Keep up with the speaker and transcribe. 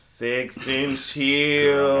Sex and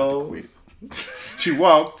chill. She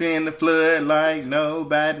walked in the flood like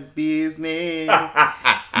nobody's business.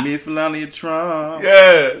 Miss Melania Trump.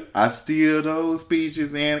 Yeah. I steal those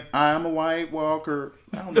speeches and I'm a White Walker.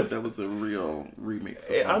 I don't know if that was a real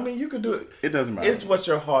remix. I mean, you could do it. It doesn't matter. It's what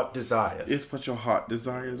your heart desires. It's what your heart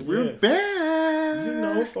desires. We're back. You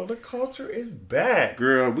know, for the culture is back.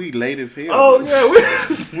 Girl, we late as hell. Oh,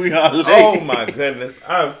 yeah. We are late. Oh, my goodness.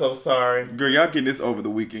 I'm so sorry. Girl, y'all getting this over the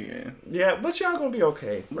weekend. Yeah, but y'all gonna be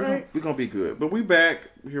okay, right? We're gonna be good. But we back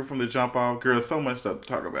here from the jump off. Girl, so much stuff to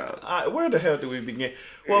talk about. Where the hell do we begin?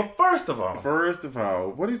 Well, first of all,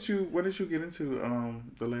 what did you get into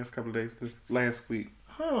the last couple of days, this last week?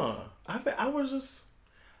 I was just,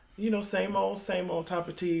 same old type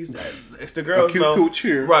of tease. The girls a cute pooch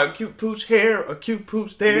here, right? Cute pooch here, a cute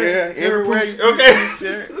pooch there. Yeah, everywhere.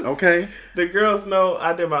 Okay, okay. The girls know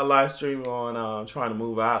I did my live stream on trying to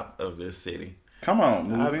move out of this city. Come on,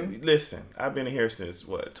 moving. Listen, I've been here since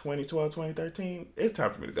 2012, 2013. It's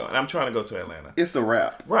time for me to go, and I'm trying to go to Atlanta. It's a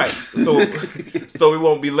wrap, right? So we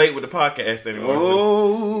won't be late with the podcast anymore.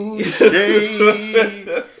 Oh,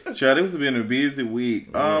 shade. Child, this has been a busy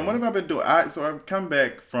week. What have I been doing? I've come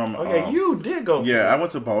back from. Oh yeah, you did go. Yeah, I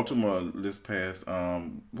went to Baltimore this past.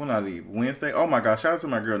 When I leave Wednesday. Oh my gosh! Shout out to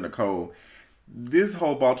my girl Nicole. This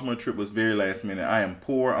whole Baltimore trip was very last minute. I am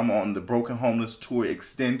poor. I'm on the Broken Homeless Tour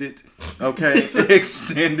extended. Okay,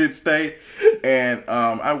 extended stay, and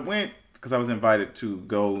I went because I was invited to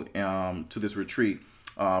go to this retreat,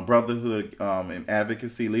 Brotherhood and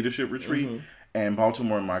Advocacy Leadership Retreat. Mm-hmm. And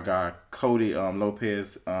Baltimore, and my guy Cody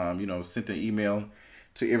Lopez, sent an email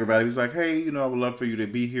to everybody. He was like, "Hey, I would love for you to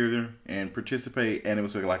be here and participate." And it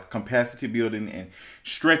was like capacity building and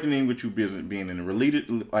strengthening what you being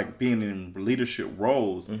in leadership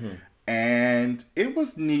roles. Mm-hmm. And it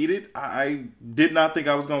was needed. I did not think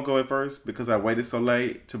I was gonna go at first because I waited so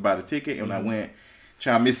late to buy the ticket, and when I went,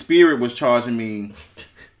 Miss Spirit was charging me.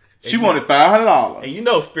 She wanted $500.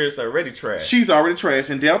 And Spirit's already trash. She's already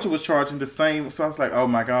trash. And Delta was charging the same. So I was like, oh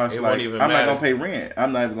my gosh. I'm not going to pay rent.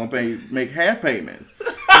 I'm not even going to make half payments.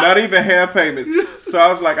 Not even half payments. So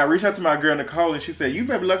I was like, I reached out to my girl Nicole and she said, you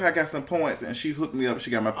better look, I got some points. And she hooked me up.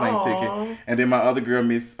 She got my plane ticket. And then my other girl,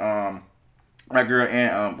 my girl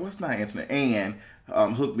Ann, Ann,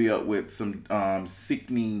 hooked me up with some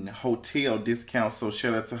sickening hotel discounts. So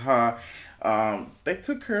shout out to her. They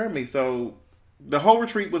took care of me. So the whole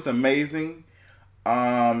retreat was amazing.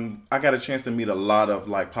 I got a chance to meet a lot of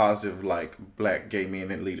positive black gay men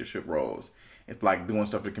in leadership roles. It's doing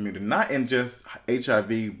stuff in the community, not in just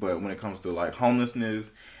HIV, but when it comes to homelessness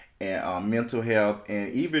and mental health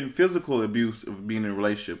and even physical abuse of being in a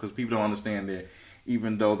relationship. Because people don't understand that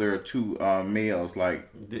even though there are two males,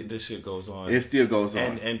 this shit goes on. It still goes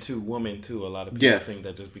on, and two women too. A lot of people think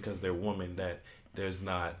that just because they're women that there's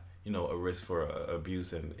not a risk for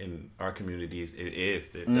abuse in our communities. It is.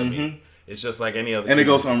 Mm-hmm. I mean, it's just like any other. And it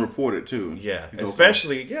goes unreported too. Yeah,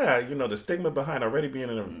 especially the stigma behind already being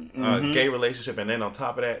in a gay relationship, and then on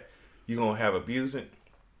top of that, you're gonna have abusing.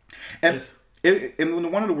 And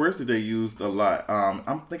one of the words that they used a lot.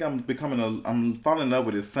 I'm falling in love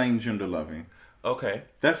with is same gender loving. Okay,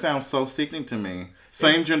 that sounds so sickening to me.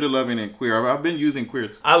 Same gender loving and queer. I've been using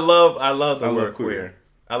queer. I love the word queer.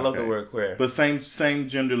 I love the word queer. But same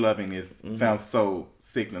gender loving sounds so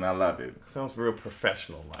sickening. I love it. Sounds real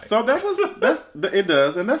professional like. So it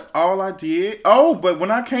does, and that's all I did. Oh, but when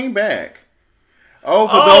I came back,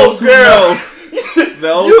 those who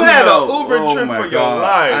know, you had an Uber trip for your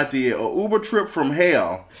life. I did an Uber trip from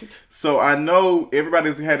hell. So I know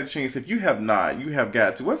everybody's had a chance. If you have not, you have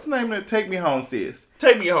got to. What's the name of it? Take Me Home, Sis.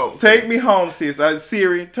 Take Me Home. Take Me Home, Sis.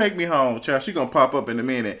 Siri, take me home. Child, she's gonna pop up in a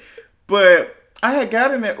minute. But I had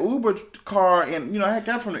got in that Uber car and, I had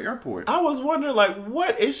got from the airport. I was wondering,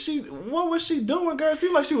 what was she doing, girl? It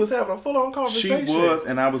seemed like she was having a full-on conversation. She was,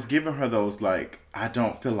 and I was giving her those, I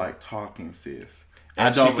don't feel like talking, sis. And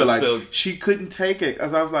I don't feel like she couldn't take it.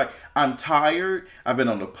 Because I was like, I'm tired. I've been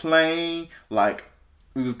on the plane.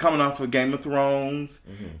 We was coming off of Game of Thrones,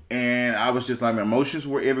 and I was just my emotions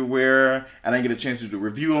were everywhere. I didn't get a chance to do a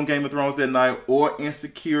review on Game of Thrones that night or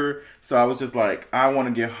Insecure. So I was just I want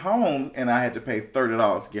to get home, and I had to pay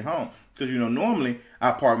 $30 to get home. Because, normally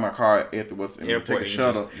I park my car afterwards and take a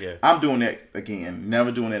shuttle. I'm doing that again.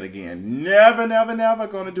 Never doing that again. Never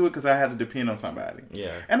going to do it because I had to depend on somebody.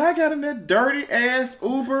 Yeah. And I got in that dirty ass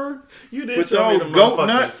Uber. You did with show me the goat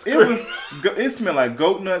nuts. It smelled like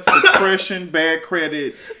goat nuts, depression, bad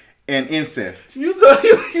credit, and incest. So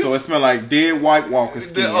it smelled like dead White Walker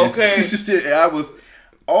skin. Okay. I was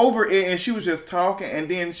over it, and she was just talking, and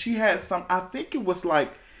then she had some. I think it was I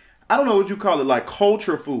don't know what you call it,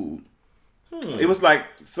 culture food. It was like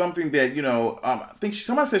something that, I think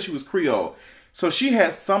somebody said she was Creole. So she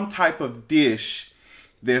had some type of dish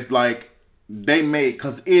that's like they made,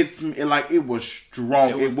 because it was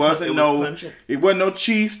strong. It wasn't no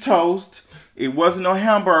cheese toast. It wasn't no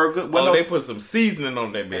hamburger. They put some seasoning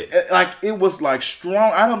on that bitch. Like, it was like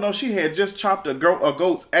strong. I don't know. She had just chopped a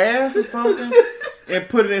goat's ass or something and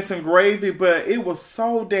put it in some gravy, but it was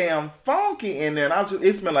so damn funky in there. And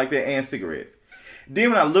it smelled like that and cigarettes.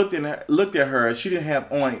 Then when I looked at her, she didn't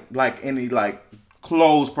have on like any like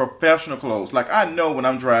clothes, professional clothes. Like, I know when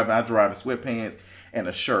I'm driving, I drive in sweatpants and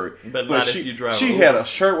a shirt. But not if you drive. She had a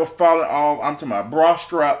shirt was falling off. I'm talking about bra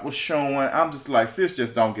strap was showing. I'm just like, sis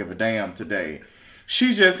just don't give a damn today.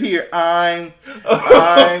 She just here. I'm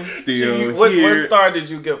still here. What star did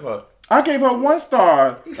you give her? I gave her 1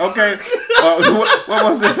 star. Okay. What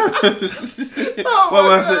was it? What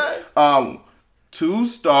was it? 2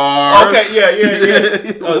 stars. Okay, yeah.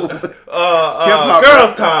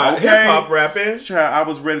 Girls time. Okay. Hip hop rapping. Child, I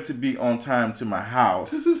was ready to be on time to my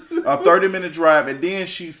house. A 30-minute drive, and then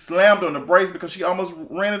she slammed on the brakes because she almost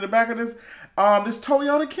ran in the back of this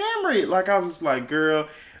Toyota Camry. Like, I was like, girl,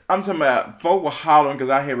 I'm talking about, folk were hollering because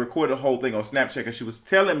I had recorded the whole thing on Snapchat, and she was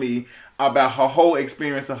telling me about her whole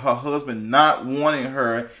experience of her husband not wanting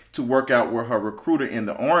her to work out with her recruiter in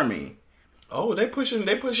the Army. Oh, they pushing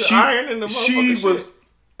iron in the motherfucking She was, shit.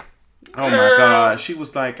 oh my God. She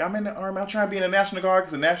was like, I'm in the Army. I'm trying to be in the National Guard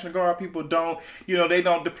because the National Guard people don't, they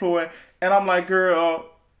don't deploy. And I'm like, girl,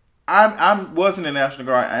 I was in the National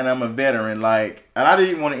Guard and I'm a veteran. Like, and I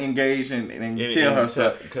didn't even want to engage and tell her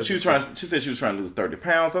stuff. She said she was trying to lose 30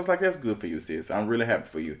 pounds. I was like, that's good for you, sis. I'm really happy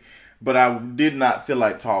for you. But I did not feel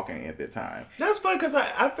like talking at the time. That's funny because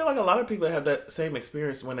I feel like a lot of people have that same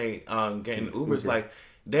experience when they get in Ubers. Like,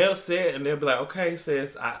 they'll sit and they'll be like, okay,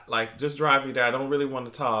 sis, just drive me there. I don't really want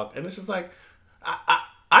to talk. And it's just like,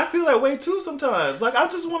 I feel that way too sometimes. Like, I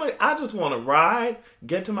just want to ride,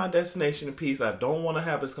 get to my destination in peace. I don't want to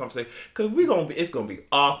have this conversation because it's gonna be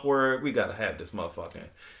awkward. We gotta have this motherfucking.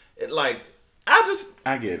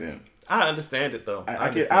 I get it. I understand it though.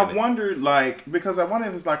 I wonder, like, because I wonder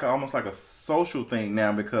if it's like almost like a social thing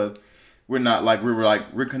now, because we're not like,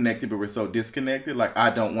 we're connected, but we're so disconnected. Like,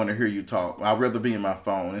 I don't want to hear you talk. I'd rather be in my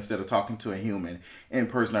phone instead of talking to a human in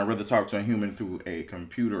person. I'd rather talk to a human through a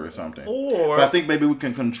computer or something. But I think maybe we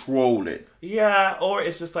can control it. Yeah, or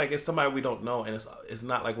it's just like, it's somebody we don't know, and it's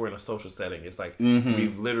not like we're in a social setting. It's like,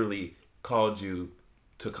 we've literally called you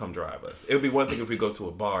to come drive us. It would be one thing if we go to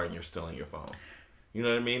a bar and you're still on your phone. You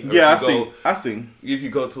know what I mean? Or yeah, I see. If you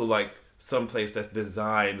go to like some place that's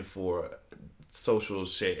designed for social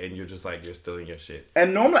shit and you're just like, you're still in your shit.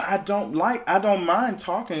 And normally I don't mind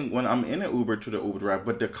talking when I'm in an Uber to the Uber driver,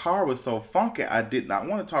 but the car was so funky I did not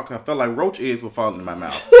want to talk. I felt like roach eggs were falling in my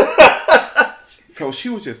mouth. So she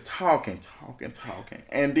was just talking.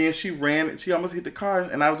 And then she almost hit the car,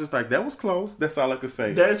 and I was just like, that was close. That's all I could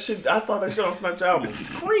say. I saw that shit on Snapchat. I almost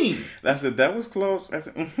screamed. I said, that was close. I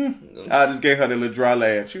said, I just gave her the little dry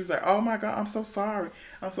laugh. She was like, oh my God, I'm so sorry.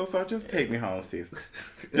 Just take me home, sis.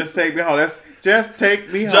 Just take me home. Just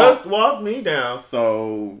take me home. Just walk me down.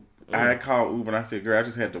 So I called Uber and I said, girl, I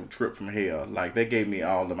just had the trip from hell. Like, they gave me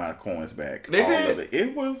all of my coins back. They all did? of it.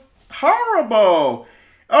 It was horrible.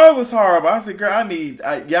 Oh, it was horrible. I said, girl,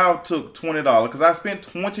 y'all took $20 because I spent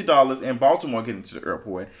 $20 in Baltimore getting to the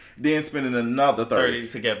airport, then spending another $30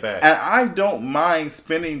 to get back. And I don't mind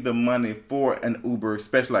spending the money for an Uber,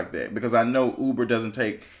 especially like that, because I know Uber doesn't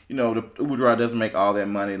take, the Uber driver doesn't make all that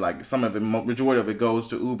money. Like, some of it, majority of it goes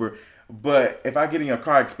to Uber. But if I get in your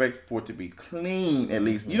car, I expect for it to be clean at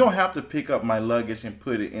least. You don't have to pick up my luggage and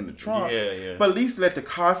put it in the trunk. Yeah. But at least let the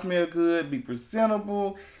car smell good, be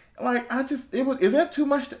presentable. Like, is that too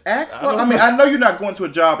much to act for? I mean, I know you're not going to a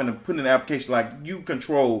job and putting an application, like, you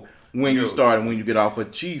control when you start and when you get off,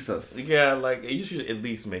 but Jesus. Yeah, like, you should at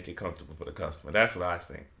least make it comfortable for the customer. That's what I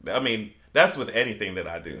think. I mean, that's with anything that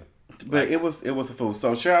I do. But it was a fool.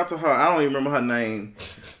 So shout out to her. I don't even remember her name,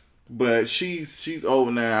 but she's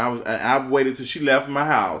old now. I waited till she left my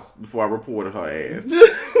house before I reported her ass.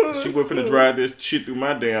 She went finna drive this shit through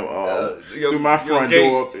my damn through my front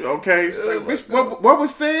door. Okay, bitch, what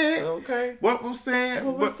was said? Okay, what was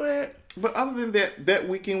said? But other than that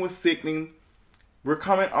weekend was sickening. We're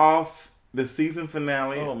coming off the season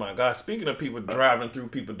finale. Oh my God! Speaking of people driving through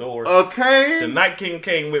people's doors, okay, the Night King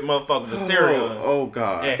came with motherfuckers the cereal. Oh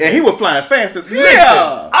God! And he was flying fast as hell.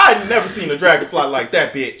 Listen, I never seen a dragon fly like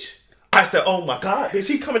that, bitch. I said, "Oh my God, bitch!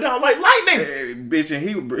 He coming down like lightning, bitch!" And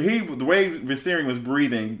he the way Viserion was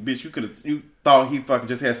breathing, bitch, you thought he fucking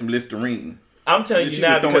just had some Listerine. I'm telling you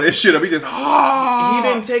now, because this shit up, he just he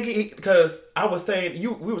didn't take it because I was saying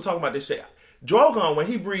we were talking about this shit. Drogon, when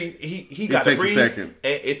he breathe, he got to breathe. It takes a second.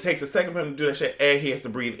 And it takes a second for him to do that shit, and he has to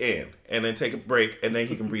breathe in, and then take a break, and then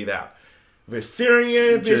he can breathe out.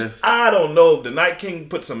 Viserion, bitch, I don't know if the Night King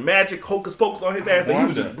put some magic hocus pocus on his ass, but he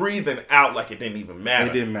was just breathing out like it didn't even matter.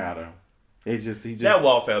 It didn't matter. He just that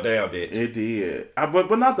wall fell down, bitch. It did,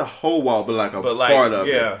 but not the whole wall, but like part of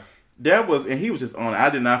it. That was, and he was just on it. I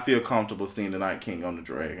did not feel comfortable seeing the Night King on the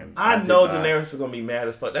dragon. I know Daenerys is gonna be mad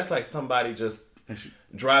as fuck. That's like somebody just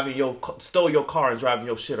stole your car and driving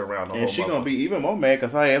your shit around. And she gonna be even more mad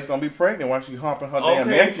because her ass gonna be pregnant while she humping her damn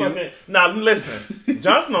nephew. Now listen,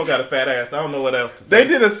 Jon Snow got a fat ass. I don't know what else to say. They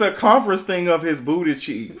did a circumference thing of his booty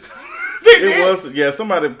cheeks. It was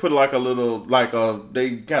somebody put like a little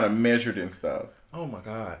they kind of measured and stuff. Oh my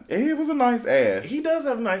god, it was a nice ass. He does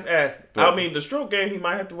have a nice ass. But, I mean, the stroke game he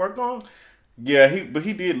might have to work on. Yeah,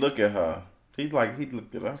 he did look at her. He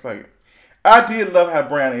looked at her. I was like, I did love how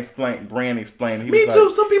Bran explained. Me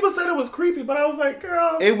too. Some people said it was creepy, but I was like,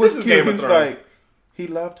 girl, it was cute. He was like, he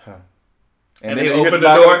loved her, and then he opened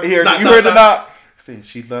the door. You heard the knock. Said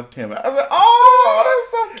she loved him. I was like, oh,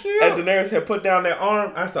 that's so cute. And Daenerys had put down that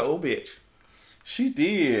arm. I said, oh, bitch. She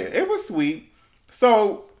did. It was sweet.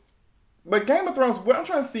 So, but Game of Thrones, what I'm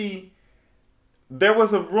trying to see, there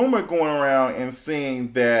was a rumor going around and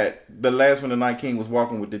saying that the last when the Night King was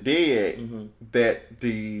walking with the dead, that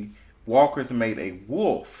the walkers made a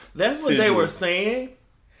wolf. That's what they were saying.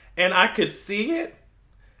 And I could see it.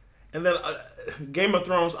 And then Game of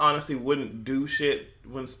Thrones honestly wouldn't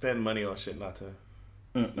spend money on shit not to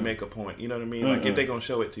make a point. You know what I mean? Like if they gonna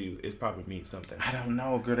show it to you, it probably means something. I don't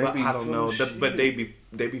know, girl. I don't know. But they be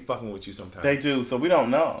fucking with you sometimes. They do. So we don't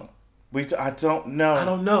know. I don't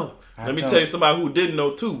know. Let me tell you somebody who didn't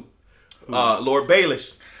know too. Lord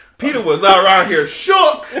Baelish. Peter was out around here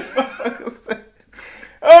shook.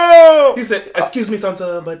 Oh! He said, "Excuse me,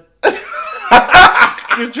 Sansa, but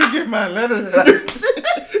did you get my letter?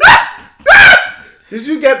 Did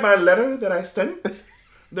you get my letter that I sent?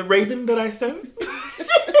 The raven that I sent?"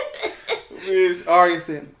 Arya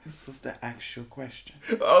said, "Sister, ask your question."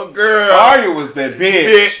 Oh, girl. Arya was that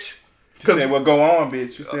bitch. She said, well, go on,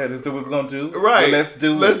 bitch. You said, this is what we're going to do? Right. Well, let's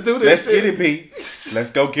do this. Let's get it, Pete.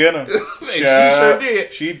 Let's go get him. She sure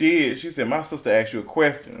did. She did. She said, my sister asked you a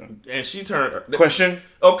question. And she turned. Question?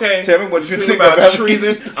 Okay. Tell me what you think about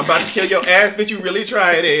treason. I'm about to kill your ass, bitch. You really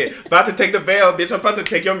tried it. About to take the veil, bitch. I'm about to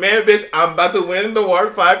take your man, bitch. I'm about to win the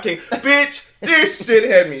War 5 King. Bitch, this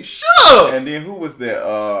shit had me shook. And then who was that?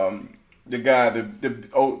 The guy, the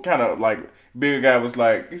old kind of like... bigger guy was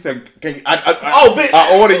like, he said, "Can you, bitch!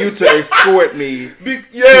 I order you to escort me to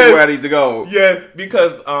where I need to go." Yeah,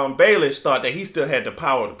 because Baelish thought that he still had the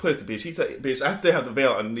power to push the bitch. He said, "Bitch, I still have the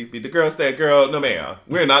veil underneath me." The girl said, "Girl, no ma'am,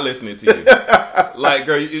 we're not listening to you." Like,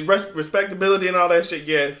 girl, respectability and all that shit,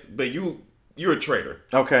 yes, but you're a traitor.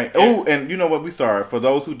 Okay. Oh, and you know what? We sorry for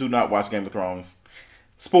those who do not watch Game of Thrones.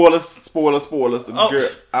 Spoilers. Oh, girl,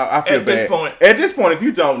 I feel bad. At this point, if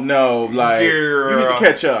you don't know, like, you need to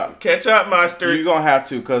catch up. Catch up, monster. You're going to have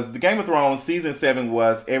to, because the Game of Thrones season 7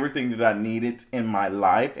 was everything that I needed in my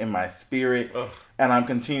life, in my spirit, and I'm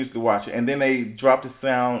continuously watching. And then they dropped the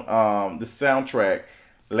soundtrack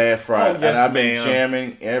last Friday, and I've been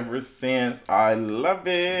jamming ever since. I love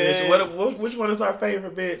it. Bitch, which one is our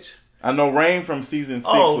favorite, bitch? I know Rain from season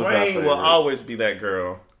 6 was our favorite. Rain will always be that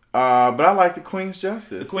girl. But I like the Queen's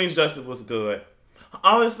Justice. The Queen's Justice was good.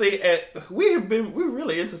 Honestly, we're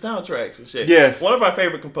really into soundtracks and shit. Yes. One of our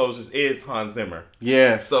favorite composers is Hans Zimmer.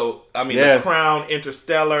 Yes. So, I mean, The Crown,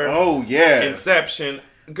 Interstellar. Oh, yes. Inception.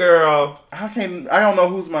 Girl. I don't know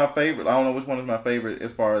who's my favorite. I don't know which one is my favorite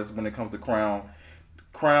as far as when it comes to Crown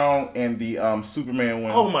and the Superman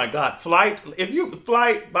one. Oh my God, Flight! If you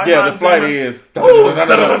Flight by Hans Zimmer, Flight is.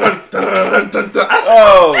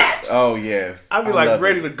 Oh yes. I'd be like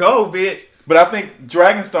ready to go, bitch. But I think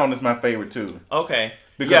Dragonstone is my favorite too. Okay.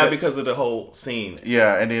 Because of the whole scene.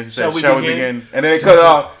 Yeah, and then shall we begin? And then they cut it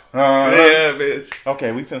off. Yeah, bitch.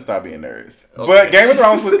 Okay, we finna stop being nerds. Okay. But Game of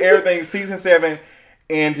Thrones was everything. Season 7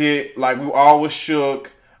 ended like we all was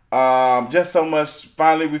shook. Just so much.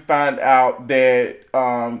 Finally, we find out that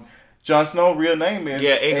Jon Snow's real name is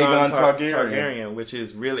Aegon Targaryen, which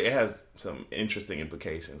is really, it has some interesting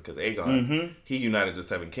implications because Aegon, he united the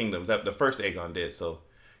 7 kingdoms. The first Aegon did, so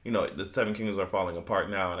you know the 7 kingdoms are falling apart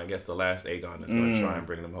now, and I guess the last Aegon is going to try and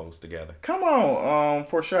bring them hosts together. Come on,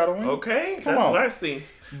 foreshadowing. Okay, that's what I see.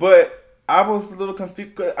 But I was a little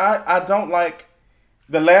confused. I don't like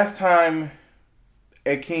the last time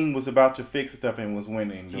a king was about to fix stuff and was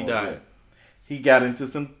winning. He died. He got into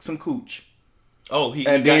some cooch. Oh, he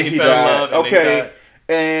fell in love. Okay,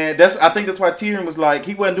 And I think that's why Tyrion was like,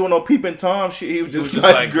 he wasn't doing no peeping Tom shit. He was just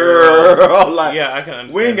like, girl. Like, yeah, I can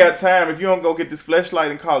understand. We ain't got time. If you don't go get this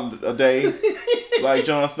fleshlight and call it a day, like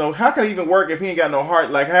Jon Snow, how can it even work if he ain't got no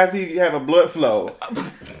heart? Like, how's he have a blood flow?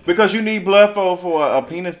 Because you need blood flow for a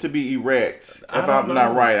penis to be erect. If I'm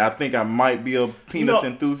not right, I think I might be a penis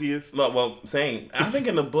enthusiast. Well, I think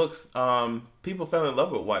in the books, people fell in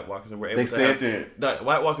love with White Walkers and were able that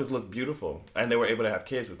White Walkers look beautiful, and they were able to have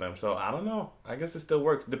kids with them. So I don't know. I guess it still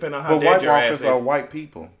works, depending on how dead your ass is. But White Walkers are white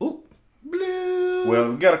people. Ooh, blue.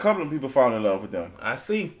 Well, we got a couple of people falling in love with them. I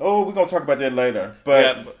see. Oh, we're gonna talk about that later.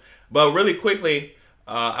 But really quickly,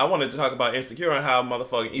 I wanted to talk about Insecure and how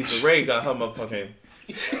motherfucking Issa Rae got her motherfucking.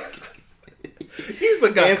 He's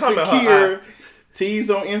the guy coming her. Tease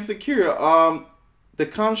on Insecure. The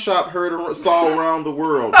cum shop saw around the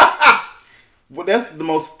world. Well, that's the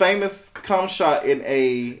most famous cum shot in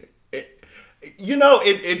a.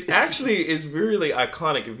 It actually is really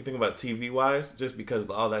iconic if you think about TV wise, just because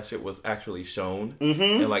all that shit was actually shown.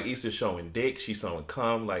 Mm-hmm. And like Issa's showing dick, she's showing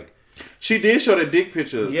cum. Like she did show the dick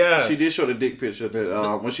picture. Yeah, she did show the dick picture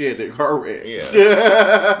that when she had her red.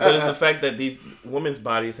 Yeah, but it's the fact that these women's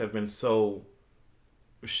bodies have been so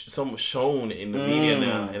shown in the media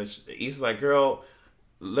now, and Issa's like, girl,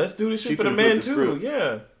 let's do this shit for the men too.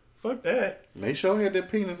 Yeah. Fuck that. They sure had their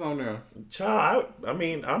penis on there. Child, I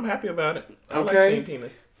mean, I'm happy about it. I like seeing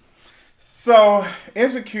penis. So,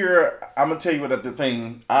 Insecure, I'm going to tell you what the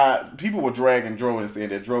thing. People were dragging Dro and saying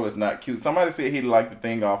that Dro is not cute. Somebody said he liked the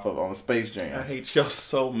thing off of on Space Jam. I hate y'all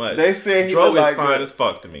so much. They said he Dro is fine as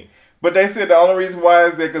fuck to me. But they said the only reason why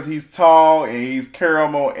is that because he's tall and he's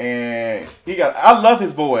caramel and I love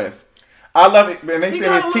his voice. I love it, and they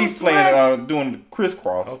said his teeth playing, doing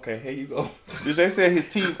crisscross. Okay, here you go. They said his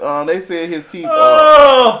teeth. Doing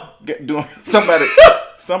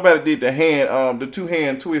somebody did the two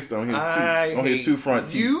hand twist on his teeth, on his two front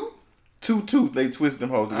teeth. You? Two tooth, they twist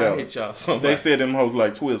them hoes together. I hate y'all so much. They said them hoes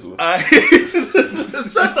like Twizzlers.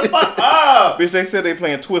 Shut the fuck up, bitch. They said they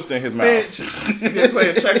playing Twister in his mouth. Bitch, they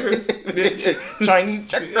playing checkers, bitch. Chinese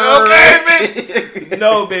checkers. Okay, bitch.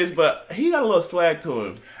 No, bitch, but he got a little swag to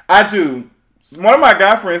him. I do. One of my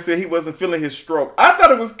guy friends said he wasn't feeling his stroke. I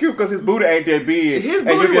thought it was cute because his booty ain't that big,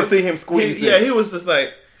 and you can see him squeezing. Yeah, he was just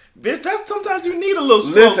like, bitch. That's sometimes you need a little.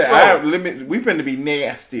 Listen, we finna be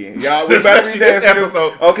nasty, y'all. We better be nasty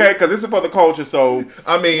episode, okay? Because this is for the culture. So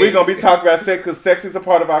I mean, we're gonna be talking about sex because sex is a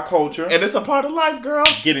part of our culture, and it's a part of life, girl.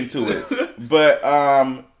 Get into it. But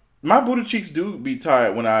my booty cheeks do be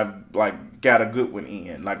tired when I got a good one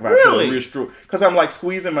in, like when I put a real stroke, because I'm like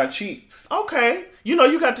squeezing my cheeks. Okay.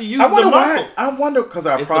 You got to use the muscles. I wonder because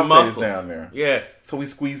our prostate is down there. Yes. So we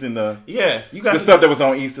squeezing the you got the stuff that was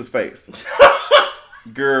on Easter's face.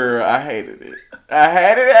 Girl, I hated it.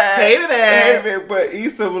 Hated it. But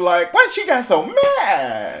Issa was like, why she got so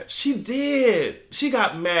mad? She did. She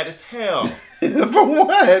got mad as hell. For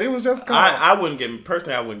what? It was just I wouldn't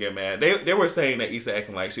get mad. They were saying that Issa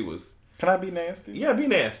acting like she was. Can I be nasty? Yeah, be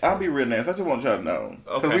nasty. I'll be real nasty. I just want y'all to know.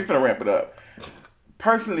 Because we finna ramp it up.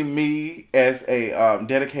 Personally, me as a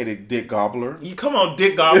dedicated dick gobbler. You come on,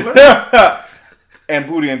 dick gobbler. And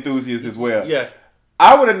booty enthusiast as well. Yes.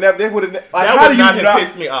 I would have never. They would have. Like, that would not have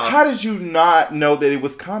pissed me off. How did you not know that it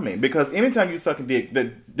was coming? Because anytime you suck a dick,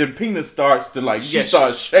 the penis starts to she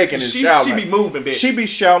starts shaking and shouting. She be moving, bitch. She be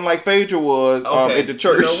shouting like Phaedra was at the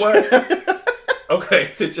church. You know what?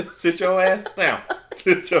 Okay, sit your ass down.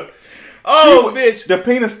 Bitch. The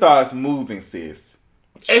penis starts moving, sis.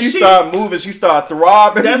 She started moving. She started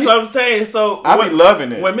throbbing. That's what I'm saying. So I be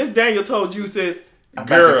loving it. When Miss Daniel told you, sis,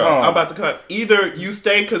 girl, I'm about to come. Either you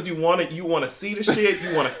stay because you want to see the shit,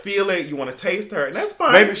 you want to feel it, you want to taste her, and that's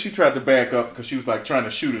fine. Maybe she tried to back up because she was like trying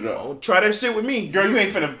to shoot it up. Oh, try that shit with me, girl. You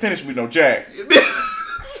ain't finna finish me no jack. You're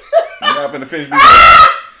not finna finish me.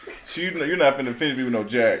 You're not finna finish me with no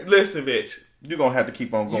jack. Listen, bitch. You're gonna have to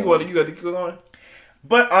keep on going. You got to keep going.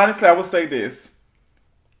 But honestly, I would say this.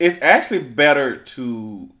 It's actually better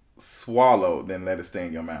to swallow than let it stay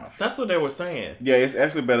in your mouth. That's what they were saying. Yeah, it's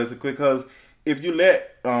actually better to because if you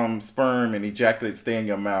let sperm and ejaculate stay in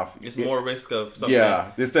your mouth, it's more risk of something.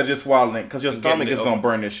 Yeah, instead of just swallowing it, because your stomach is gonna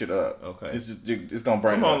burn this shit up. Okay, it's gonna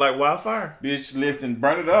burn. Come on, like wildfire, bitch. Listen,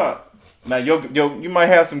 burn it up. Now you might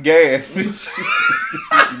have some gas. You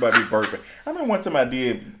might be burping. I remember one time I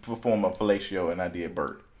did perform a fellatio and I did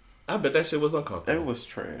burp. I bet that shit was uncomfortable. It was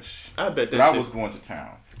trash. I bet that. But I was going to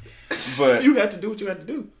town. But you had to do what you had to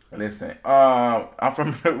do. Listen, I'm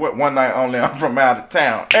from one night only. I'm from out of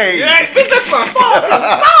town. Hey, that's my fault.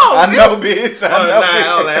 I know, bitch. One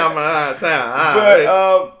night only. I'm out of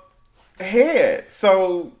town. But head.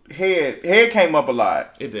 So head came up a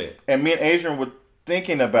lot. It did. And me and Adrian were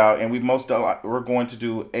thinking about, and we're going to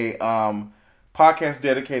do a podcast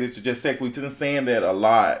dedicated to just sex. We've been saying that a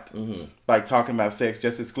lot, like talking about sex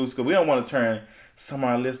just exclusively. We don't want to turn some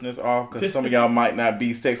of our listeners off because some of y'all might not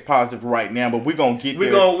be sex positive right now, but we're gonna get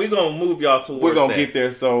there. We're gonna move y'all towards. We're gonna get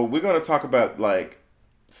there. So we're gonna talk about like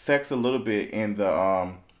sex a little bit in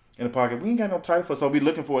the podcast. We ain't got no title for it, so we'll be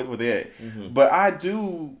looking forward with that. But I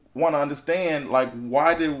do want to understand, like,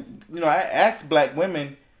 why did I asked black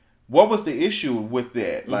women, what was the issue with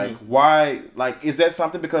that? Like, why? Like, is that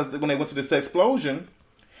something because when they went to this explosion,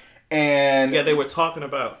 and they were talking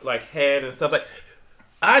about like head and stuff. Like,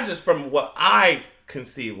 from what I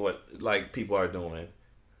conceive, what like people are doing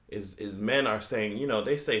is men are saying,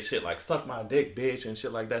 they say shit like "suck my dick, bitch" and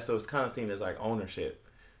shit like that. So it's kind of seen as like ownership.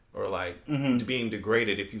 Or like being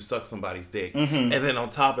degraded if you suck somebody's dick. And then on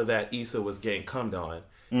top of that, Issa was getting cummed on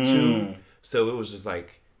too. So it was just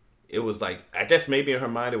like, I guess maybe in her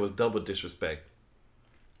mind it was double disrespect.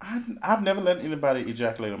 I've never let anybody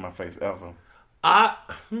ejaculate on my face ever.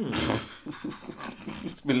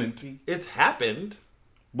 Spilling tea. It's happened.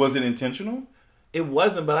 Was it intentional? It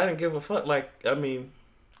wasn't, but I didn't give a fuck. Like, I mean,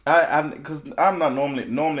 because I'm not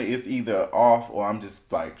normally it's either off or I'm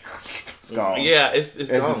just like it's gone. Yeah, it's gone.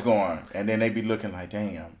 Just gone, and then they be looking like,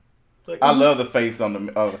 damn. Like, I love the face on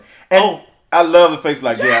the I love the face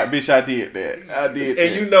like, yeah, bitch, I did that. I did,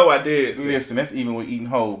 and that. I did. Listen, that's even with eating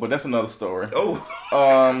whole, but that's another story. Oh,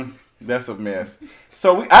 that's a mess.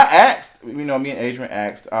 So I asked, me and Adrian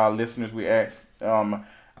asked our listeners. We asked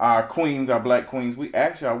our queens, our black queens. We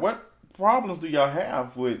asked y'all, what problems do y'all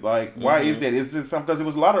have with, like, why is that? Is this something? Because there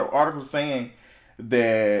was a lot of articles saying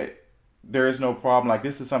that there is no problem. Like,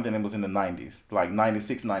 this is something that was in the 90s, like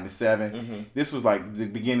 96, 97. This was like the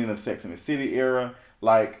beginning of Sex and the City era.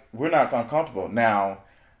 Like, we're not uncomfortable. Now,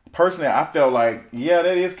 personally, I felt like, yeah,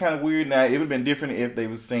 that is kind of weird. Now, it would have been different if they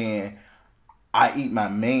was saying, I eat my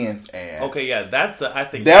man's ass. Okay, yeah, I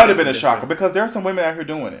think that would have been a shocker because there are some women out here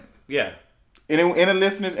doing it. Yeah. Any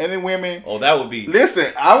listeners, any women? Oh, that would be.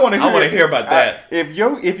 Listen, I want to hear about that. If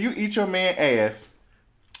you eat your man ass,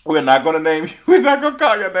 we're not going to name you. We're not going to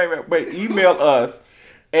call your name, but email us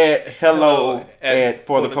at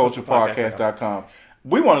hello@fortheculturepodcast.com.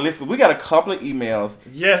 We want to listen. We got a couple of emails.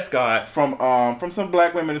 Yes, God. From some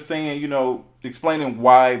black women saying, explaining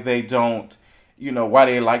why they don't, why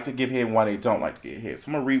they like to give head and why they don't like to give head. So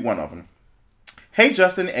I'm gonna read one of them. Hey,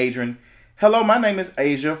 Justin and Adrian. Hello, my name is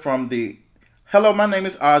Asia from the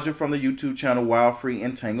YouTube channel Wild, Free,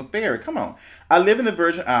 and Tangle Fairy. Come on. I live in the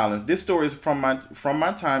Virgin Islands. This story is from my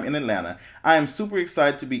time in Atlanta. I am super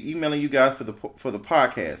excited to be emailing you guys for the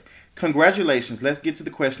podcast. Congratulations. Let's get to the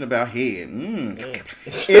question about head.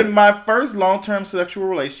 In my first long-term sexual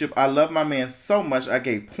relationship, I loved my man so much I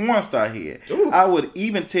gave porn star head. Ooh. I would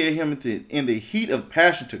even tell him in the heat of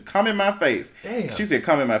passion to come in my face. Damn. She said,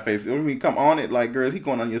 come in my face. I mean, come on it. Like, girl, he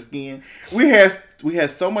going on your skin. We had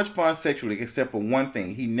so much fun sexually, except for one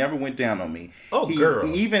thing. He never went down on me. Oh, girl.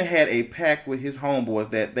 He even had a pact with his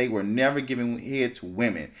homeboys that they were never giving head to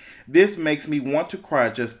women. This makes me want to cry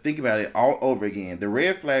just thinking about it all over again. The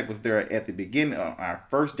red flag was there at the beginning of our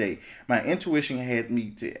first date. My intuition had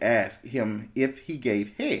me to ask him if he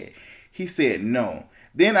gave head. He said no.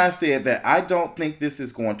 Then I said that I don't think this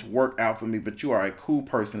is going to work out for me, but you are a cool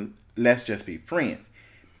person. Let's just be friends.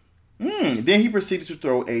 Then he proceeded to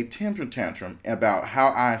throw a temper tantrum about how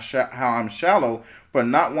I'm shallow for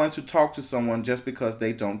not wanting to talk to someone just because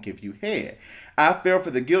they don't give you head. I fell for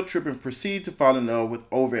the guilt trip and proceeded to fall in love with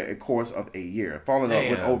over a course of a year.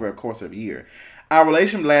 Our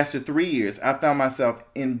relationship lasted 3 years. I found myself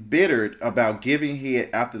embittered about giving head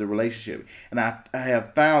after the relationship, and I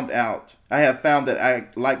have found that I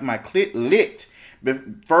like my clit licked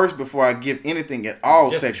first before I give anything at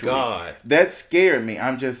all sexually. God. That scared me.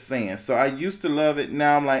 I'm just saying. So I used to love it.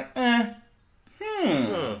 Now I'm like,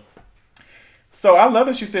 So I love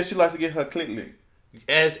that she said she likes to get her clit licked.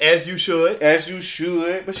 As you should. As you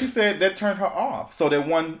should. But she said that turned her off. So that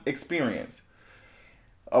one experience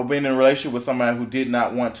of being in a relationship with somebody who did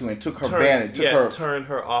not want to and took her advantage. Turned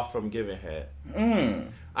her off from giving head.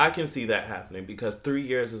 I can see that happening because 3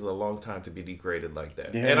 years is a long time to be degraded like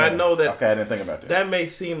that. Yes. And I know that... Okay, I didn't think about that. That may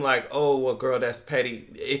seem like, oh, well, girl, that's petty.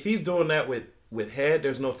 If he's doing that with head,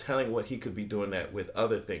 there's no telling what he could be doing that with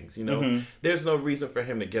other things, There's no reason for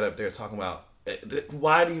him to get up there talking about...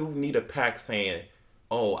 Why do you need a pact saying,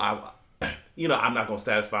 oh, I'm not going to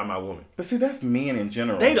satisfy my woman? But see, that's men in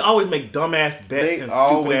general. They always make dumbass bets and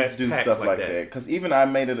stupid ass do stuff like that. Because even I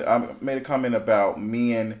made a comment about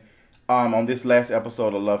men... on this last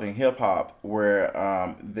episode of Loving Hip Hop, where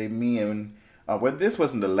the men well, this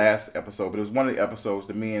wasn't the last episode, but it was one of the episodes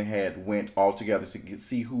the men went all together to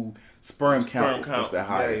see who sperm count was the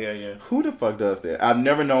highest. Yeah. Who the fuck does that? I've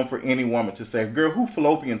never known for any woman to say, girl, who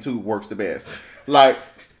fallopian tube works the best? Like,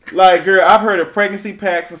 girl, I've heard of pregnancy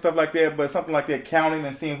packs and stuff like that, but something like that, counting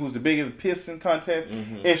and seeing who's the biggest pissing contest,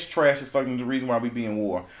 it's trash. It's fucking the reason why we be in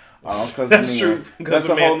war. That's true. That's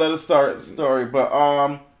a whole other story.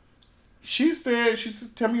 But she said,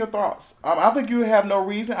 tell me your thoughts. I think you have no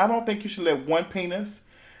reason. I don't think you should let one penis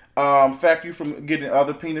fact you from getting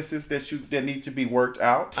other penises that need to be worked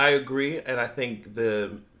out. I agree, and I think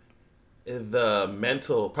the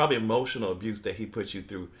mental, probably emotional abuse that he puts you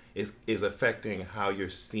through is affecting how you're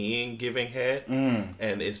seeing giving head,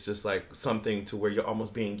 and it's just like something to where you're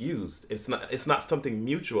almost being used. It's not something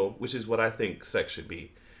mutual, which is what I think sex should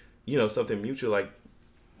be. You know, something mutual, like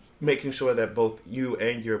making sure that both you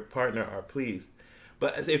and your partner are pleased.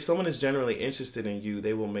 But if someone is generally interested in you,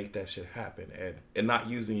 they will make that shit happen and not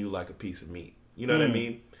using you like a piece of meat. You know what I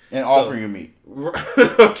mean? And offering you meat.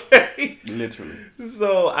 Okay. Literally.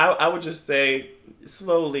 So I would just say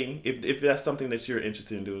slowly, if that's something that you're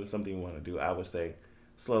interested in doing, something you want to do, I would say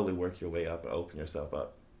slowly work your way up and open yourself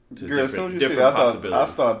up to girl, as soon as you said possibilities. I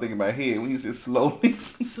started thinking in my head when you said slowly.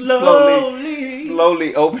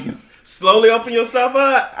 Slowly open yourself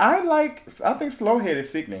up. I think slow head is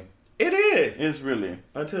sickening. It is. It's really.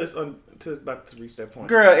 Until it's about to reach that point.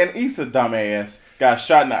 Girl, and Issa dumbass got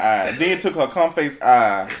shot in the eye. Then took her cum face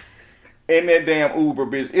eye in that damn Uber,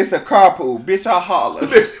 bitch. It's a carpool. Bitch, I holler.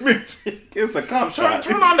 It's a cum shot.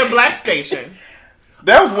 Turn on the black station.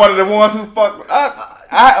 That was one of the ones who fucked.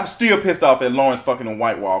 I am still pissed off at Lawrence fucking them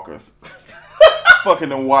White Walkers. Fucking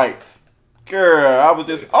them whites. Girl, I was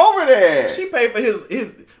just over there. She paid for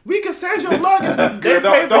his. We can send your luggage. Girl,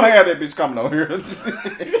 don't have that bitch coming over here.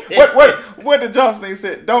 What did Jocelyn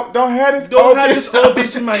said? Don't have this. Don't have this old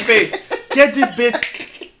bitch in my face. Get this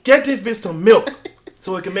bitch some milk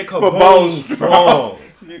so it can make her bones strong.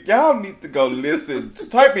 Y'all need to go listen.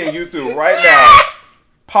 Type in YouTube right now.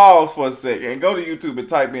 Pause for a second and go to YouTube and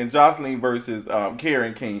type in Jocelyn versus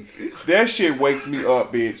Karen King. That shit wakes me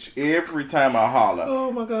up, bitch, every time I holler.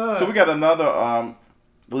 Oh my god. So we got another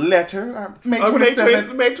letter. May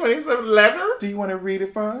 27th. May 27th letter? Do you want to read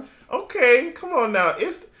it first? Okay, come on now.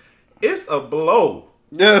 It's a blow.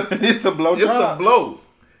 Yeah, it's a blow. It's a blow.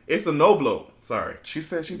 It's a no blow. Sorry. She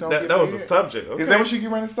said she don't that was a subject. Okay. Is that what she get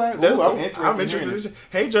ready to say? Ooh, I'm interested.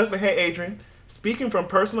 Hey, Justin. Hey, Adrian. Speaking from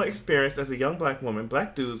personal experience as a young black woman,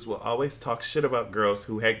 black dudes will always talk shit about girls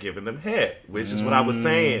who had given them head, which is what I was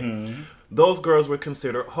saying. Those girls were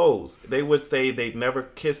considered hoes. They would say they'd never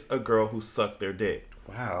kiss a girl who sucked their dick.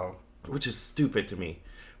 Wow. Which is stupid to me.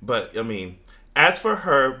 But, I mean, as for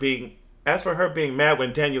her being mad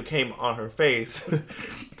when Daniel came on her face,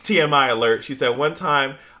 TMI alert, she said, one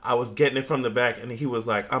time I was getting it from the back and he was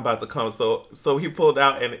like, I'm about to come. So he pulled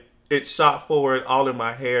out and it shot forward all in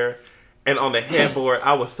my hair. And on the headboard,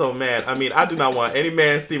 I was so mad. I mean, I do not want any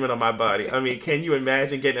man semen on my body. I mean, can you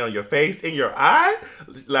imagine getting it on your face, in your eye?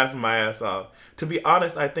 Laughing my ass off. To be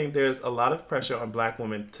honest, I think there's a lot of pressure on black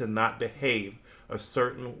women to not behave a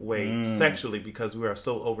certain way sexually because we are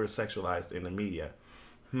so over-sexualized in the media.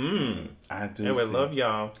 I do. And we love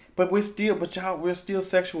y'all. But we're still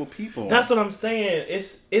sexual people. That's what I'm saying.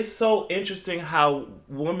 It's so interesting how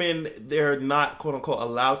women, they're not, quote unquote,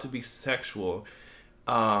 allowed to be sexual.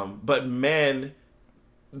 But men,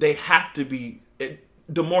 they have to be.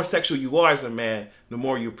 The more sexual you are as a man, the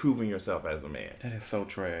more you're proving yourself as a man. That is so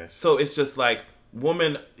trash. So it's just like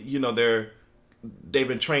women, you know, they've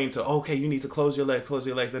been trained to, okay, you need to close your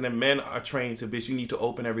legs, and then men are trained to, bitch, you need to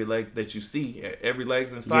open every leg that you see, every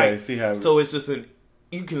leg's in sight. Yeah, see how. So it's just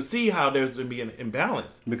you can see how there's going to be an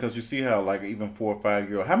imbalance because you see how like even 4 or 5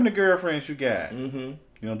 year old. How many girlfriends you got? You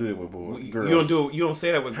don't do that with girls. You don't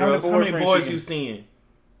say that with girls. How many boys you seeing?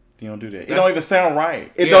 You don't do that. It don't even sound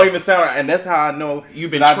right. It don't even sound right, and that's how I know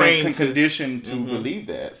you've been trained, conditioned to believe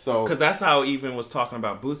that. So, because that's how even was talking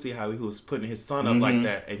about Boosie, how he was putting his son up like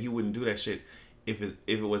that, and he wouldn't do that shit if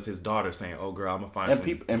it was his daughter saying, "Oh, girl, I'm gonna find some."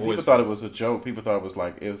 And people thought it was a joke. People thought it was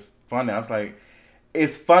like it was funny. I was like,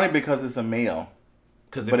 it's funny because it's a male.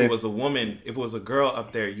 Because if it was a woman, if it was a girl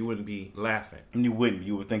up there, you wouldn't be laughing. You wouldn't.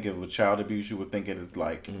 You would think it was child abuse. You would think it is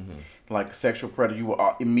like sexual predator. You would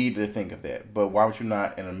immediately think of that. But why would you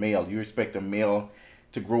not in a male? You expect a male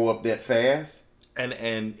to grow up that fast?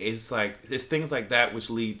 And it's like it's things like that which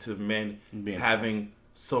lead to men having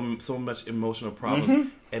so much emotional problems,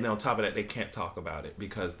 and on top of that, they can't talk about it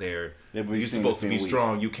because you're supposed to be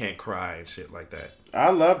strong. You can't cry and shit like that. I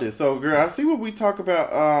loved it. So, girl, I see what we talk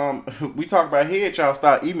about. We talk about head. Y'all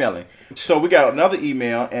start emailing. So we got another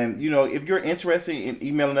email, and if you're interested in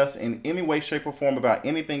emailing us in any way, shape, or form about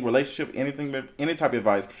anything, relationship, anything, any type of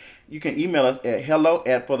advice, you can email us at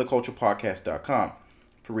hello@fortheculturepodcast.com.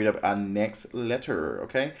 To read up our next letter,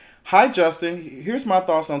 okay? Hi, Justin. Here's my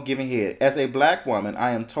thoughts on giving head. As a black woman,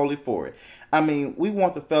 I am totally for it. I mean, we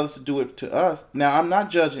want the fellas to do it to us. Now, I'm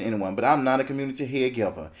not judging anyone, but I'm not a community head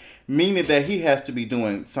giver, meaning that he has to be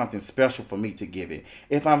doing something special for me to give it.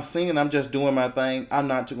 If I'm singing, I'm just doing my thing. I'm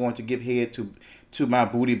not going to give head to my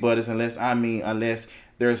booty buddies unless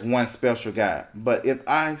there's one special guy. But if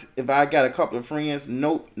I got a couple of friends,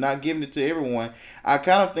 nope, not giving it to everyone. I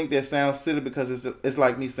kind of think that sounds silly because it's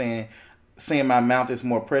like me saying my mouth is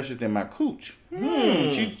more precious than my cooch.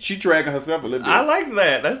 She dragging herself a little bit. I like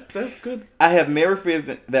that. That's good. I have married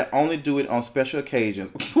friends that only do it on special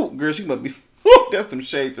occasions. Girl, she must be. That's some